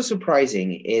what's also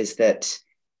surprising is that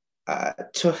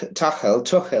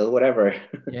Tuchel, whatever,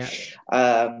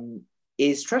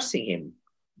 is trusting him,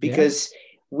 because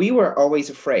we were always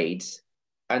afraid,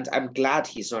 and I'm glad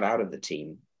he's not out of the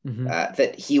team,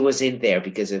 that he was in there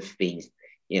because of being,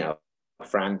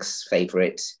 Frank's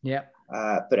favorite. Yeah.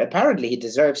 But apparently he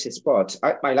deserves his spot.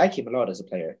 I like him a lot as a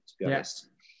player, to be honest.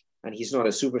 And he's not a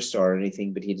superstar or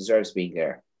anything, but he deserves being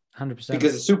there. 100%.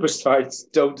 Because the superstars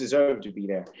don't deserve to be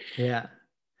there. Yeah.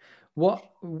 What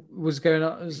was going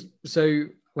on? So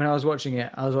when I was watching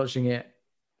it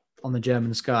on the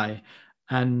German Sky,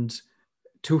 and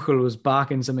Tuchel was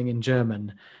barking something in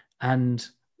German, and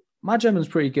my German's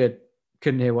pretty good,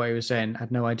 couldn't hear what he was saying,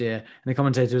 had no idea. And the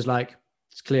commentator was like,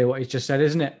 "It's clear what he's just said,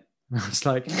 isn't it?" And I was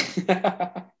like,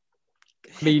 I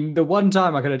mean, the one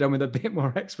time I could have done with a bit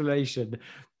more explanation,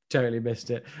 totally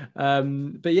missed it.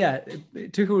 But yeah,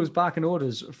 Tuchel was barking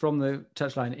orders from the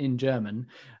touchline in German.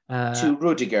 To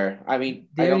Rudiger. I mean,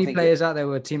 the only players out there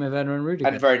were Timo Werner and Rudiger.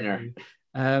 And Werner.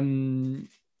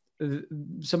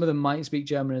 Some of them might speak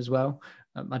German as well.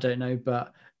 I don't know,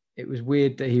 but it was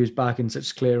weird that he was barking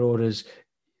such clear orders,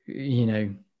 you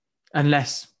know,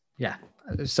 unless,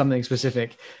 something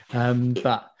specific.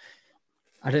 But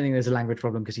I don't think there's a language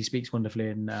problem because he speaks wonderfully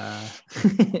in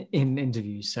in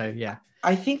interviews. So yeah,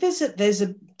 I think there's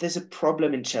a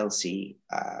problem in Chelsea,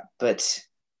 but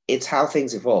it's how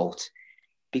things evolved,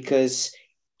 because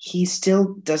he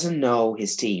still doesn't know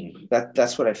his team.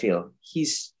 That's what I feel.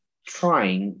 He's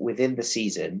trying within the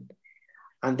season,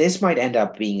 and this might end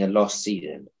up being a lost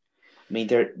season. I mean,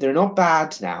 they're not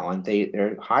bad now, and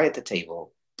they're high at the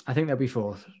table. I think they'll be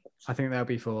fourth.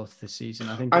 This season.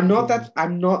 I think I'm not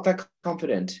that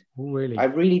confident. Oh, really? I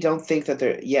really don't think that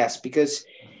they're because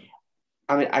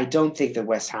I mean, I don't think that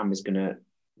West Ham is going to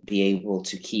be able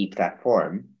to keep that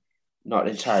form, not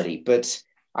entirely, but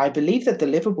I believe that the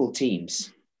Liverpool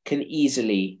teams can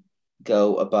easily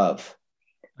go above.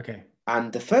 Okay.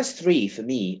 And the first three for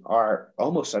me are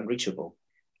almost unreachable.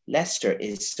 Leicester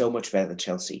is so much better than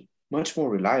Chelsea, much more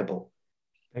reliable.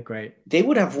 They're great. They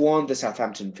would have won the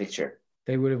Southampton fixture.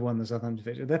 They would have won the Southampton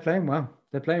fixture. They're playing well.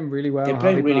 They're playing really well. They're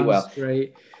playing really well.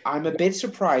 Great. I'm a bit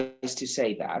surprised to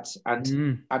say that.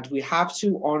 And we have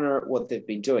to honour what they've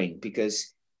been doing,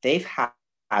 because they've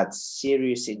had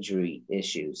serious injury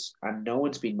issues and no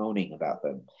one's been moaning about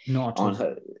them. Not at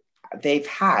all. They've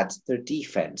had their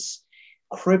defence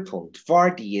crippled.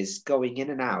 Vardy is going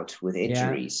in and out with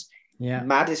injuries. Yeah.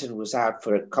 Maddison was out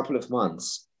for a couple of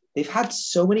months. They've had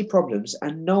so many problems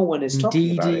and no one is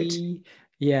talking about it.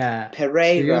 Yeah,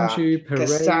 Pereira,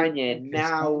 Castagne,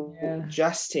 now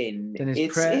Justin.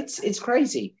 It's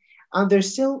crazy, and they're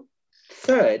still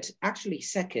third, actually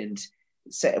second,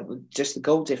 just the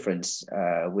goal difference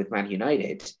with Man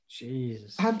United.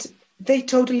 Jesus, and they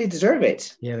totally deserve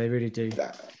it. Yeah, they really do.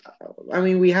 I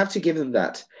mean, we have to give them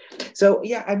that. So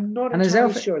yeah, I'm not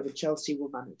entirely sure that Chelsea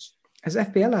will manage. As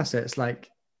FPL assets, like,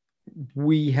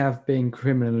 we have been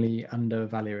criminally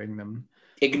undervaluing them.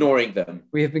 Ignoring them.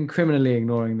 We have been criminally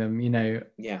ignoring them, you know.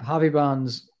 Yeah. Harvey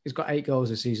Barnes has got 8 goals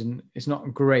this season. It's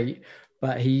not great,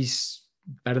 but he's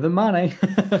better than Mane.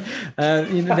 There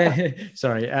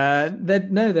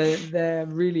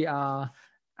really are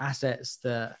assets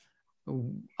that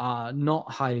are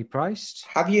not highly priced.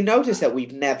 Have you noticed that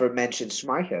we've never mentioned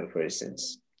Schmeichel, for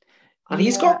instance? And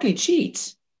he's got clean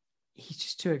sheets. He's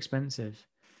just too expensive.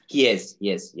 He is.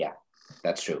 Yeah,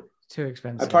 that's true. Too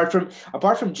expensive.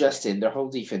 Apart from Justin, their whole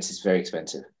defense is very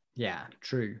expensive. Yeah,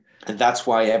 true. And that's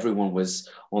why everyone was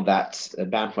on that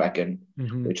bandwagon,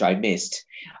 which I missed.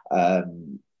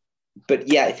 But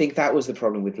yeah, I think that was the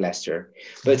problem with Leicester.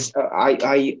 But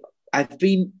I've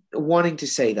been wanting to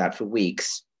say that for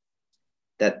weeks,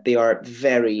 that they are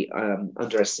very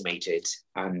underestimated,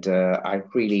 and I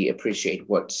really appreciate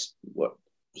what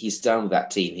he's done with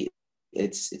that team.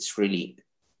 It's really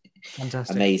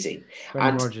fantastic, amazing.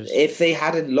 And if they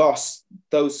hadn't lost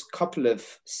those couple of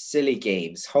silly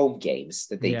games, home games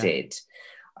that they did,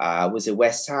 was it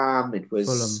West Ham? It was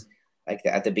Fulham. Like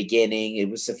at the beginning,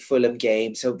 it was a Fulham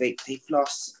game. So they've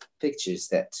lost fixtures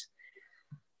that,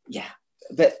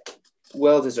 but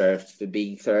well deserved for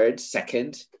being third,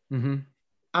 second, and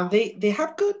they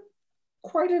have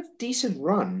quite a decent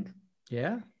run.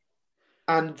 Yeah,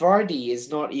 and Vardy is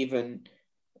not even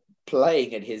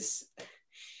playing at his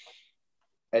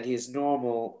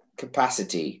normal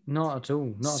capacity. Not at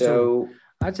all. Not at all.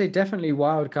 I'd say definitely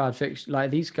wild card fixture.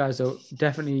 Like, these guys are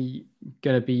definitely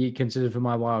going to be considered for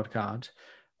my wild card.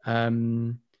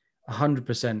 100%.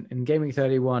 In Game Week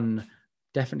 31,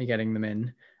 definitely getting them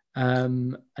in.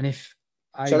 And if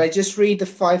Shall I just read the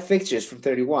 5 fixtures from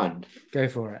 31? Go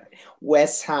for it.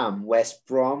 West Ham, West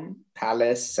Brom,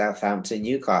 Palace, Southampton,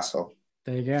 Newcastle.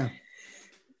 There you go.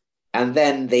 And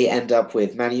then they end up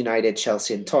with Man United,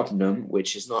 Chelsea, and Tottenham,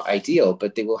 which is not ideal,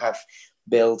 but they will have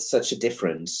built such a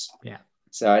difference. Yeah.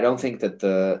 So I don't think that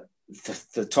the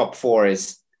top 4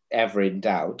 is ever in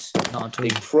doubt. Not at all. They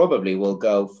probably will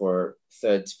go for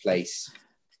third place.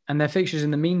 And their fixtures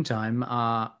in the meantime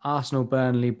are Arsenal,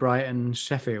 Burnley, Brighton,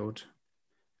 Sheffield,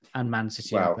 and Man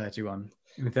City at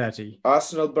 30.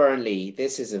 Arsenal, Burnley.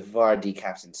 This is a Vardy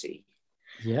captaincy.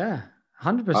 Yeah,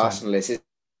 100%. Arsenal is his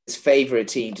favourite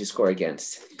team to score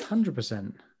against.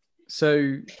 100%.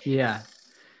 So, yeah,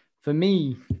 for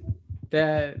me,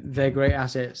 they're great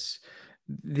assets.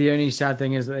 The only sad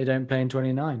thing is that they don't play in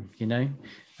 29, you know?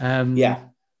 Yeah.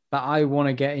 But I want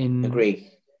to get in.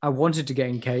 Agree. I wanted to get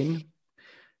in Kane.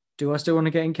 Do I still want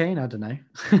to get in Kane? I don't know.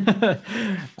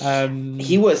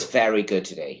 He was very good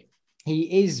today.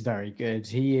 He is very good.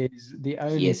 He is the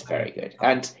only. He is very good.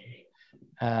 And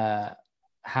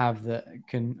have that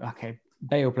can. Okay,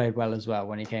 Bale played well as well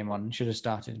when he came on. Should have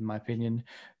started, in my opinion.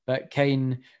 But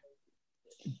Kane,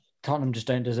 Tottenham just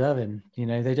don't deserve him. You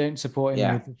know, they don't support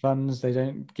him with the funds. They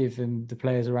don't give him the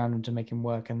players around him to make him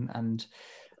work. And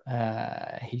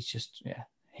he's just,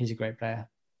 he's a great player.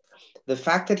 The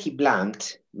fact that he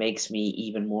blanked makes me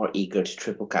even more eager to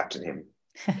triple captain him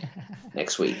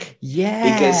next week.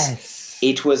 Yes. Because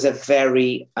it was a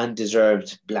very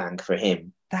undeserved blank for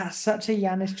him. That's such a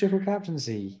Giannis triple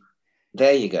captaincy.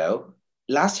 There you go.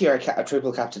 Last year I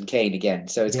triple captain Kane again.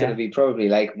 So it's going to be probably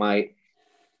like my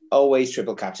always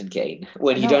triple captain Kane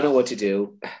when you don't know what to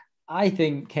do. I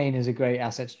think Kane is a great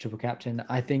asset to triple captain.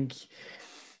 I think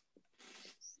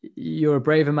you're a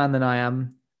braver man than I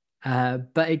am.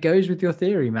 But it goes with your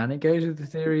theory, man. It goes with the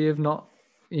theory of not,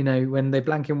 you know, when they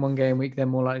blank in one game week, they're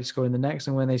more likely to score in the next.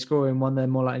 And when they score in one, they're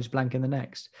more likely to blank in the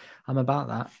next. I'm about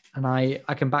that. And I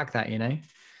can back that, you know.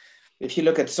 If you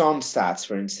look at Son's stats,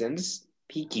 for instance,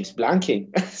 he keeps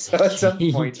blanking. So at some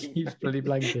point... he keeps bloody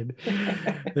blanking.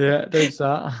 Yeah, don't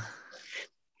start.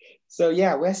 So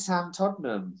yeah, West Ham,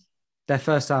 Tottenham. Their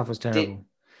first half was terrible.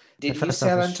 Did you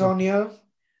sell Antonio?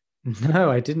 No,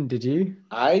 I didn't. Did you?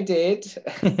 I did.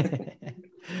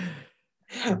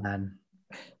 Man.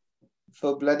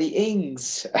 For bloody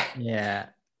Ings. Yeah.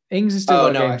 Ings is still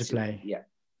a game to play. Yeah.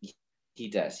 He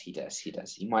does. He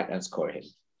might outscore him.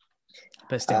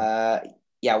 But still.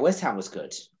 Yeah, West Ham was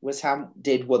good. West Ham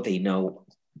did what they know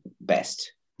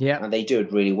best. Yeah. And they do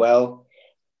it really well.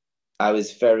 I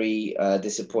was very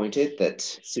disappointed that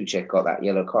Souček got that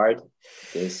yellow card.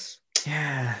 Because,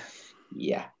 yeah.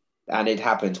 And it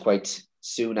happened quite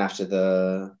soon after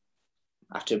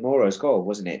Moro's goal,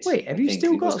 wasn't it? Wait, have you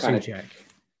still got Souček?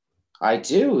 I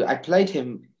do. I played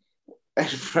him in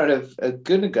front of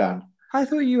Gundogan. I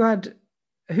thought you had...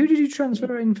 Who did you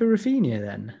transfer in for Rafinha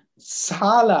then?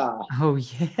 Salah. Oh,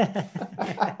 yeah.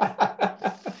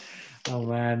 Oh,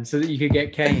 man. So that you could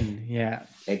get Kane. Yeah.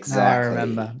 Exactly. Now I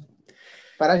remember.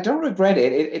 But I don't regret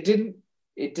it. It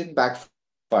didn't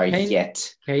backfire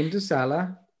yet. Kane to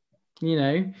Salah. You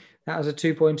know, that was a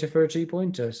 2-pointer for a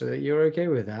 2-pointer, so that you're okay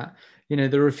with that. You know,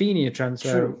 the Rafinha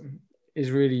transfer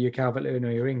is really your Calvert-Lewin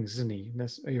or your Ings, isn't he?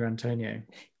 That's your Antonio.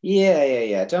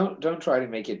 Yeah. Don't try to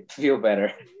make it feel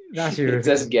better. That's your It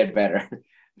doesn't get better.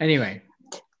 Anyway.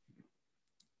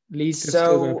 Leeds are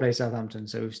still going to play Southampton,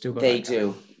 so we've still got... They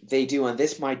do, and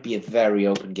this might be a very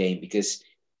open game because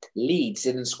Leeds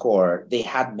didn't score. They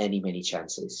had many, many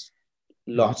chances.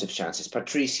 Lots of chances.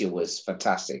 Patricio was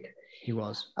fantastic. He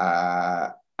was.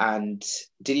 And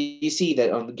did you see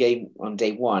that on the game on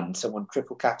day one, someone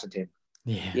triple captained him?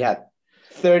 Yeah. He had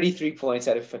 33 points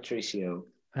out of Patricio.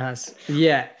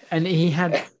 And he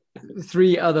had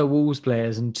 3 other Wolves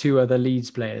players and 2 other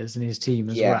Leeds players in his team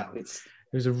as well.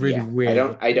 It was a really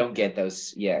weird... I don't get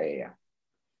those. Yeah.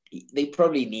 They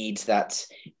probably need that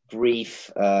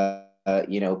brief,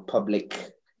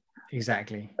 public...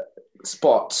 Exactly.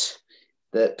 Spot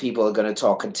that people are going to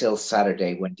talk until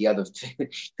Saturday when the other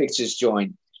fixtures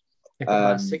join. They've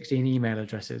got about 16 email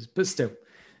addresses, but still,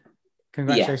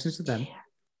 congratulations to them.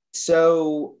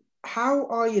 So, how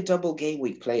are your double game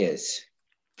week players?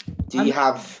 Do you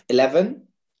have 11?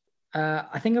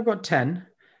 I think I've got 10,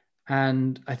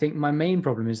 and I think my main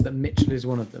problem is that Mitchell is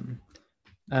one of them.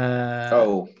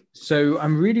 So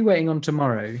I'm really waiting on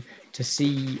tomorrow to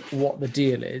see what the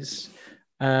deal is.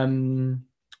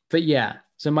 But yeah,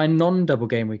 so my non-double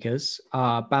game weekers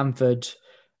are Bamford,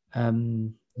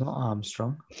 not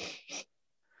Armstrong,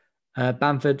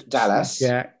 Bamford, Dallas,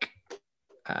 Jack,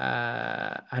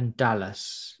 and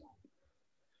Dallas.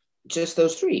 Just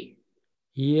those 3?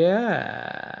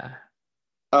 Yeah.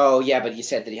 Oh yeah, but you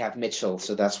said that you have Mitchell,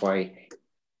 so that's why.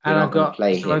 And I've got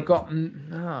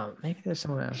maybe there's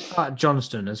someone else.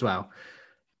 Johnston as well.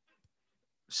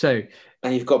 So.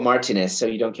 And you've got Martinez, so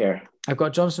you don't care. I've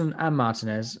got Johnson and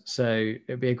Martinez, so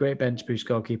it'd be a great bench boost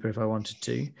goalkeeper if I wanted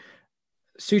to.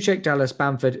 Souček, Dallas,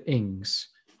 Bamford, Ings.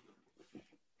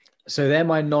 So they're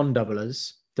my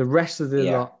non-doublers. The rest of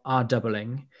the lot are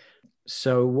doubling.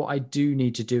 So what I do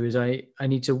need to do is I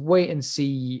need to wait and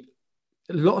see.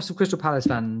 Lots of Crystal Palace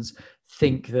fans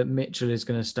think that Mitchell is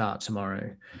going to start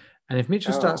tomorrow. And if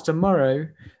Mitchell starts tomorrow,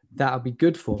 that'll be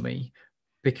good for me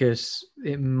because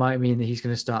it might mean that he's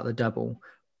going to start the double.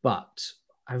 But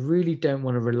I really don't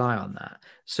want to rely on that.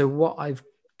 So what I've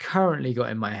currently got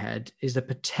in my head is the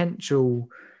potential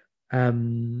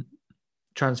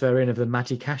transfer in of the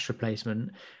Matty Cash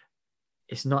replacement,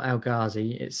 it's not El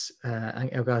Ghazi. It's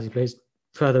El Ghazi plays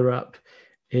further up.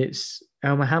 It's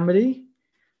El Mohammadi.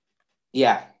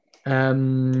 Yeah.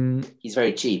 He's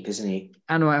very cheap, isn't he?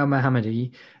 Anwar El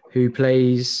Mohammadi, who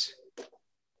plays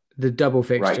the double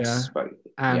fixture. Right.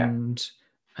 And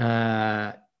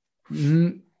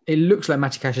it looks like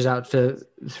Matty Cash is out for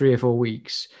 3 or 4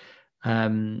 weeks.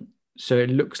 So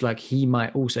it looks like he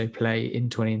might also play in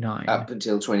 29. Up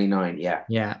until 29, yeah.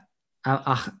 Yeah.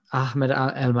 Ahmed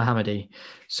El Mohammadi.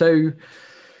 So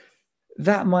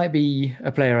that might be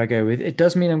a player I go with. It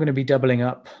does mean I'm going to be doubling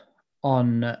up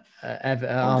on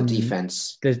the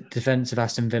defense. The defense of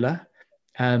Aston Villa.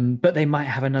 But they might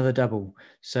have another double.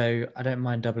 So I don't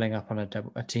mind doubling up on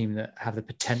a team that have the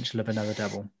potential of another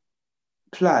double.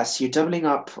 Plus, you're doubling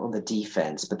up on the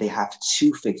defense, but they have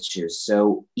 2 fixtures.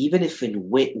 So even if in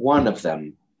one of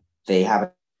them they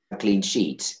have a clean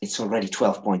sheet, it's already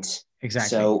 12 points. Exactly.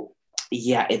 So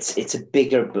yeah, it's a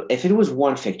bigger. If it was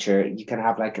one fixture, you can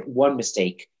have like one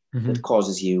mistake that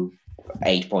causes you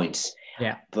 8 points.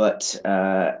 Yeah. But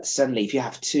suddenly, if you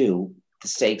have 2, the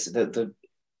stakes, the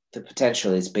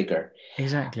potential is bigger.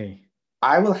 Exactly.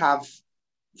 I will have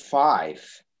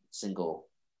 5 single.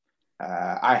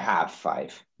 I have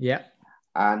 5. Yeah.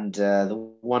 And the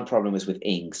one problem is with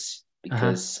Ings,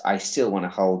 because I still want to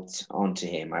hold on to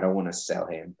him. I don't want to sell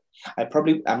him.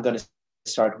 I'm going to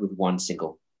start with 1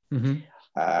 single.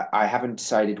 I haven't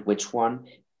decided which one.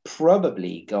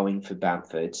 Probably going for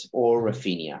Bamford or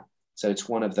Rafinha. So it's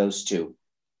one of those 2.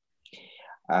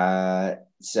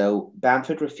 So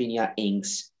Bamford, Rafinha,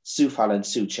 Ings, Soufal and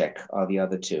Souček are the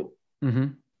other 2.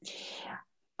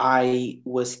 I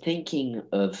was thinking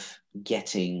of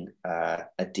getting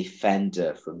a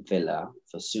defender from Villa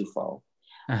for Soufal,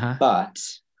 but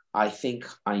I think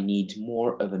I need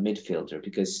more of a midfielder,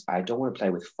 because I don't want to play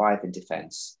with 5 in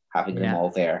defense, having them all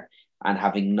there and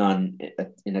having none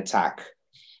in attack.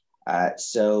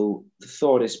 So the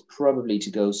thought is probably to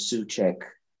go Souček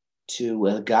to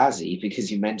El Ghazi,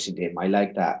 because you mentioned him. I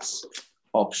like that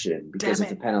option because of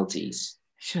the penalties.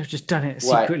 Should have just done it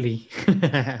secretly.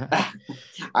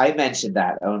 I mentioned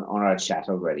that on our chat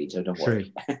already, so don't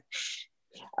worry.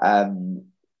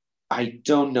 I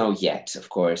don't know yet, of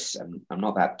course. I'm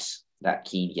not that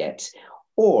keen yet.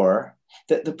 Or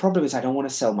the problem is I don't want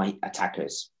to sell my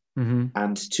attackers.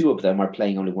 And 2 of them are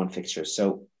playing only 1 fixture.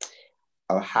 So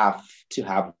I'll have to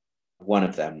have one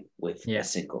of them with a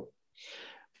single,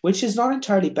 which is not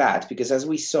entirely bad, because as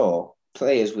we saw,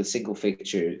 players with single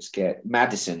fixtures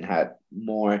Maddison had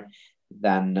more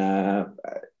than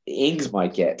Ings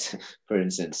might get, for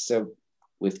instance. So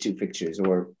with 2 fixtures,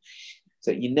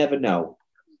 so you never know.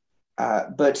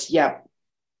 But yeah,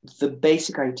 the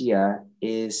basic idea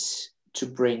is to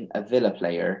bring a Villa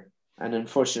player, and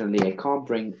unfortunately, I can't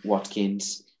bring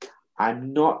Watkins.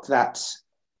 I'm not that.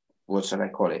 What should I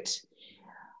call it?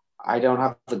 I don't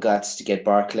have the guts to get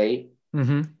Barkley.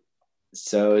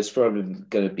 So it's probably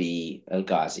going to be El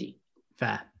Ghazi.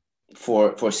 Fair.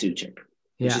 For Souček,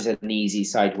 which is an easy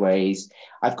sideways.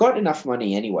 I've got enough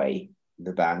money anyway in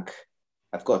the bank.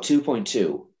 I've got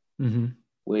 2.2,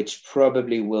 which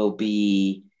probably will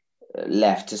be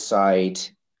left aside.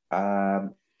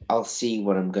 I'll see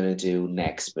what I'm going to do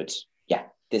next. But yeah,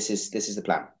 this is the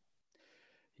plan.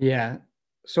 Yeah.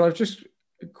 So I've just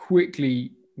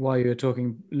quickly, while you were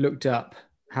talking, looked up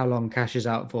how long Cash is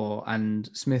out for, and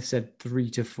Smith said 3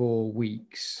 to 4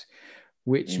 weeks,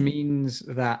 which means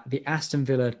that the Aston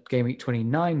Villa game week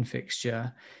 29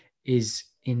 fixture is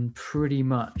in pretty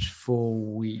much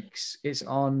 4 weeks. It's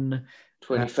on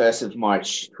 21st of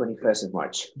March. 21st of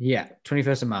March. Yeah,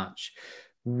 21st of March,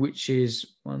 which is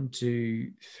 1,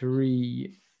 2,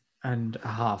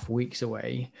 3.5 weeks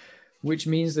away, which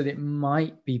means that it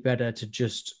might be better to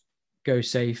just go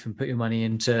safe and put your money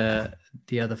into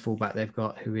the other fullback they've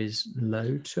got, who is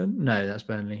Lowton. No, that's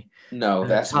Burnley. No,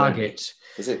 that's Target.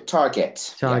 Burnley. Is it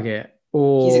Target? Target. Yeah.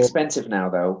 Or he's expensive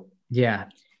now, though. Yeah.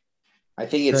 I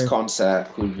think it's Konsa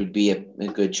who would be a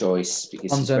good choice,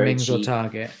 because he's very Mings cheap. or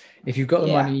Target. If you've got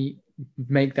the money,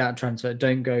 make that transfer.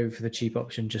 Don't go for the cheap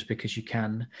option just because you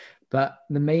can. But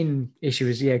the main issue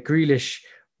is, Grealish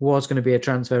was going to be a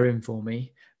transfer in for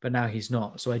me, but now he's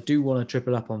not. So I do want to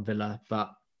triple up on Villa,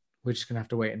 but we're just going to have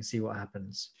to wait and see what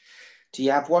happens. Do you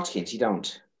have Watkins? You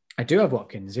don't? I do have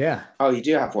Watkins, yeah. Oh, you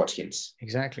do have Watkins.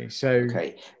 Exactly. So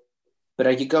okay. But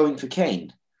are you going for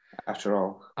Kane after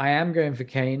all? I am going for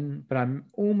Kane, but I'm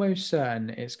almost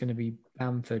certain it's going to be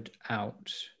Bamford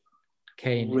out.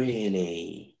 Kane.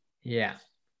 Really? Yeah.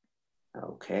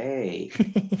 Okay.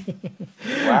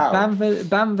 Wow.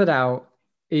 Bamford out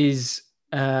is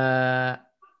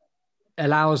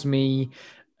allows me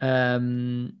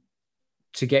to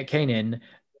get Kane in.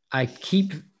 I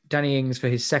keep Danny Ings for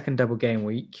his second double game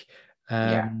week,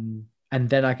 and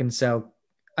then I can sell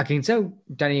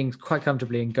Danny Ings quite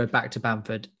comfortably and go back to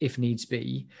Bamford if needs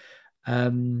be.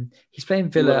 He's playing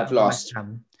Villa and West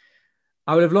Ham.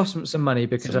 I would have lost some money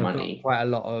because I've got quite a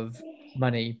lot of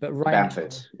money, but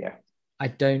Bamford, now, I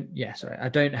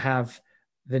don't have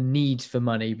the need for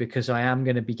money because I am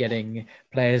going to be getting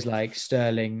players like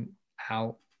Sterling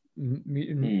out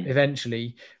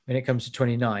eventually when it comes to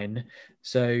 29.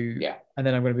 So, and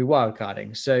then I'm going to be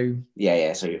wildcarding. So,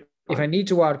 So if I need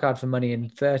to wildcard for money in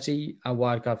 30, I'll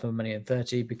wildcard for money in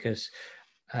 30 because,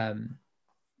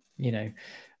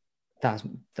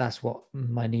 that's what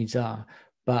my needs are.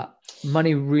 But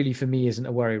money really for me isn't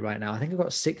a worry right now. I think I've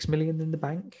got 6 million in the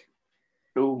bank.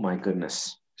 Oh my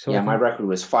goodness. So my record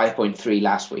was 5.3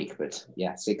 last week, but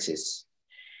 6 is.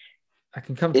 I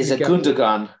can come. Is a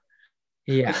Gundogan.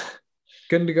 Yeah,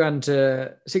 Gundogan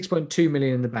to 6.2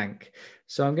 million in the bank.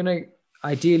 So I'm going to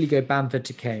ideally go Bamford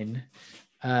to Kane,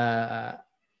 and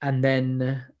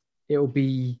then it will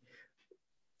be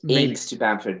Ings to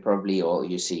Bamford probably all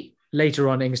you see. Later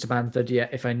on, Ings to Bamford,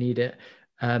 if I need it.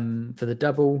 For the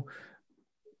double,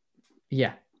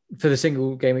 for the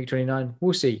single game week 29,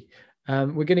 we'll see.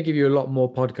 We're going to give you a lot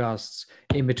more podcasts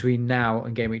in between now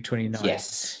and game week 29.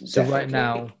 Yes. So definitely. Right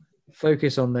now,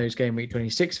 focus on those game week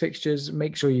 26 fixtures.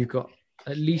 Make sure you've got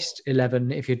at least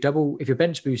 11. If you're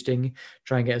bench boosting,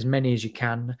 try and get as many as you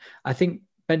can. I think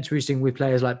bench boosting with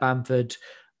players like Bamford,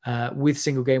 with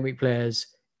single game week players,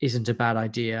 isn't a bad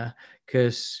idea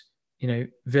because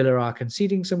Villa are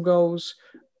conceding some goals.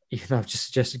 Even though I've just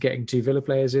suggested getting 2 Villa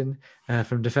players in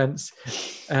from defence.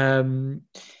 West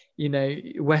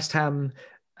Ham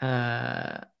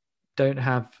don't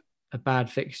have a bad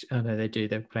fixture. Oh, no, they do.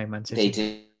 They're playing Man City. They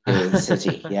do,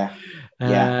 City, yeah.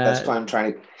 That's why I'm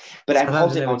trying to... But I'm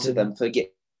holding on to them for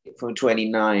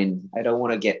 29. I don't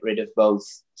want to get rid of both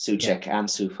Souček and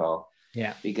Soufal.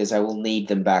 Yeah. Because I will need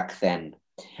them back then.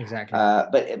 Exactly.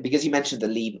 But because you mentioned the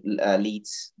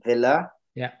Leeds Villa...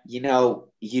 Yeah.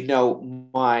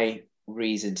 My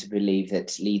reason to believe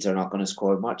that Leeds are not going to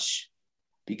score much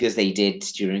because they did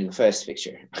during the first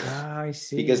fixture. I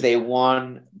see. Because they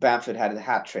won. Bamford had a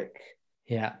hat-trick.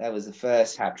 Yeah. That was the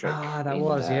first hat-trick.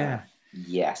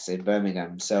 Yes, in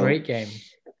Birmingham. So great game.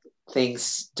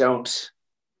 Things don't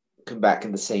come back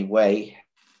in the same way.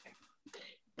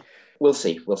 We'll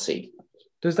see.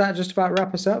 Does that just about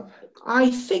wrap us up?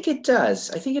 I think it does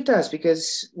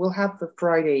because we'll have the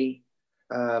Friday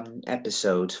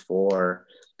episode for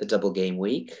the double game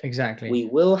week. Exactly. We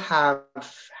will have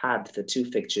had the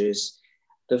 2 fixtures.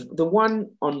 The one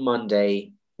on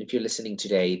Monday, if you're listening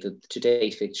today, the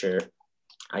today's fixture,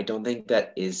 I don't think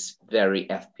that is very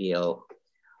FPL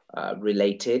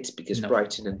related because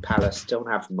Brighton and Palace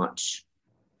don't have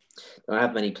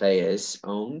many players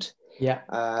owned.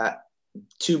 Yeah.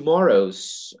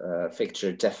 Tomorrow's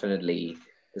fixture, definitely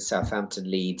the Southampton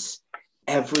Leeds.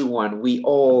 We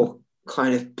all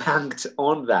kind of banked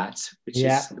on that, which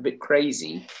is a bit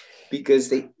crazy because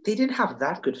they didn't have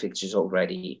that good fixtures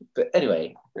already. But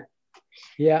anyway,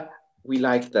 we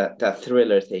like that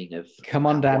thriller thing of come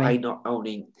on, Danny. Why not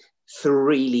owning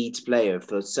 3 Leeds players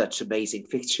for such amazing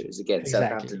fixtures against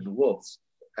Southampton and Wolves?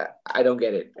 I don't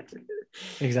get it.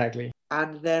 Exactly.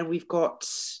 And then we've got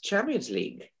Champions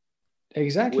League.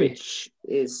 Exactly. Which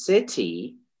is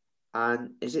City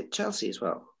and is it Chelsea as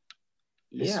well?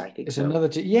 I think it's so.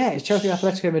 It's Chelsea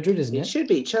Atletico Madrid, isn't it? It should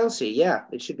be Chelsea. Yeah,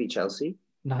 it should be Chelsea.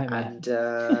 Nightmare. And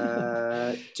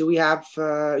do we have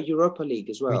Europa League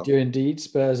as well? We do indeed.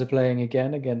 Spurs are playing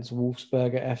again against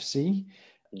Wolfsberger FC.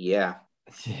 Yeah.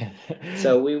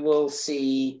 So we will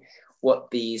see what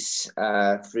these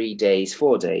 4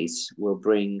 days will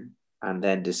bring and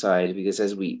then decide, because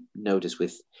as we noticed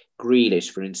with Grealish,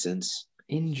 for instance,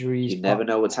 injuries, you never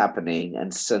know what's happening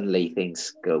and suddenly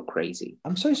things go crazy.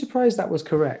 I'm so surprised that was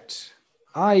correct.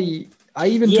 I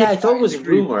thought it was a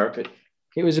rumor, but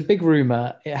it was a big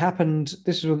rumor. It happened.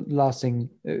 This was lasting.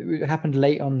 It happened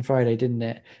late on Friday, didn't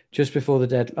it? Just before the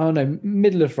deadline. Oh no,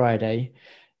 middle of Friday.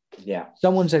 Yeah.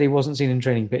 Someone said he wasn't seen in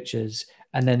training pictures,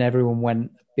 and then everyone went a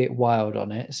bit wild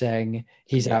on it, saying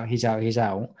he's out.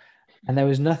 And there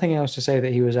was nothing else to say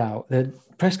that he was out. The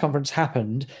press conference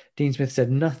happened. Dean Smith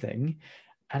said nothing.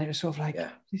 And it was sort of like,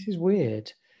 this is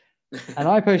weird. And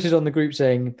I posted on the group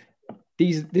saying,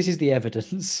 this is the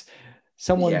evidence.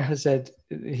 Someone has said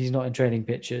he's not in training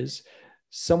pictures.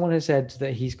 Someone has said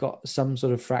that he's got some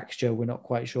sort of fracture. We're not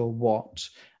quite sure what.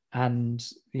 And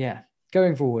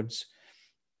going forwards,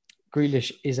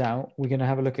 Grealish is out. We're going to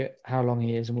have a look at how long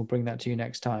he is, and we'll bring that to you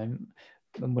next time.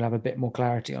 And we'll have a bit more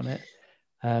clarity on it.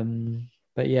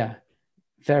 But yeah,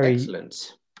 very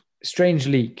excellent. Strange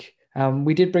leak.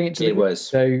 We did bring it to the group, was.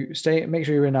 so make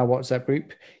sure you're in our WhatsApp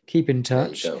group. Keep in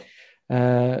touch.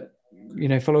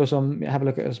 Follow us have a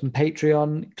look at us on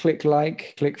Patreon. Click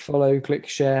like, click follow, click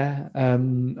share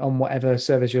on whatever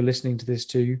service you're listening to this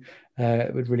to.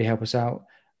 It would really help us out.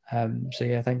 So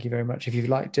yeah, thank you very much if you've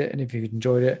liked it and if you've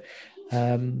enjoyed it.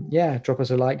 Drop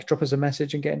us a like, drop us a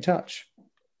message, and get in touch.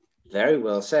 Very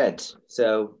well said.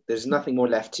 So there's nothing more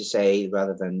left to say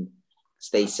rather than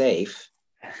stay safe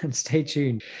and stay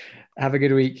tuned. Have a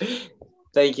good week.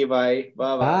 Thank you. Bye.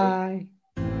 Bye.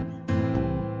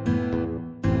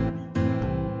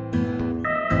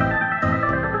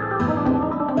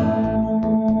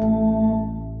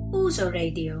 Uso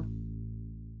Radio.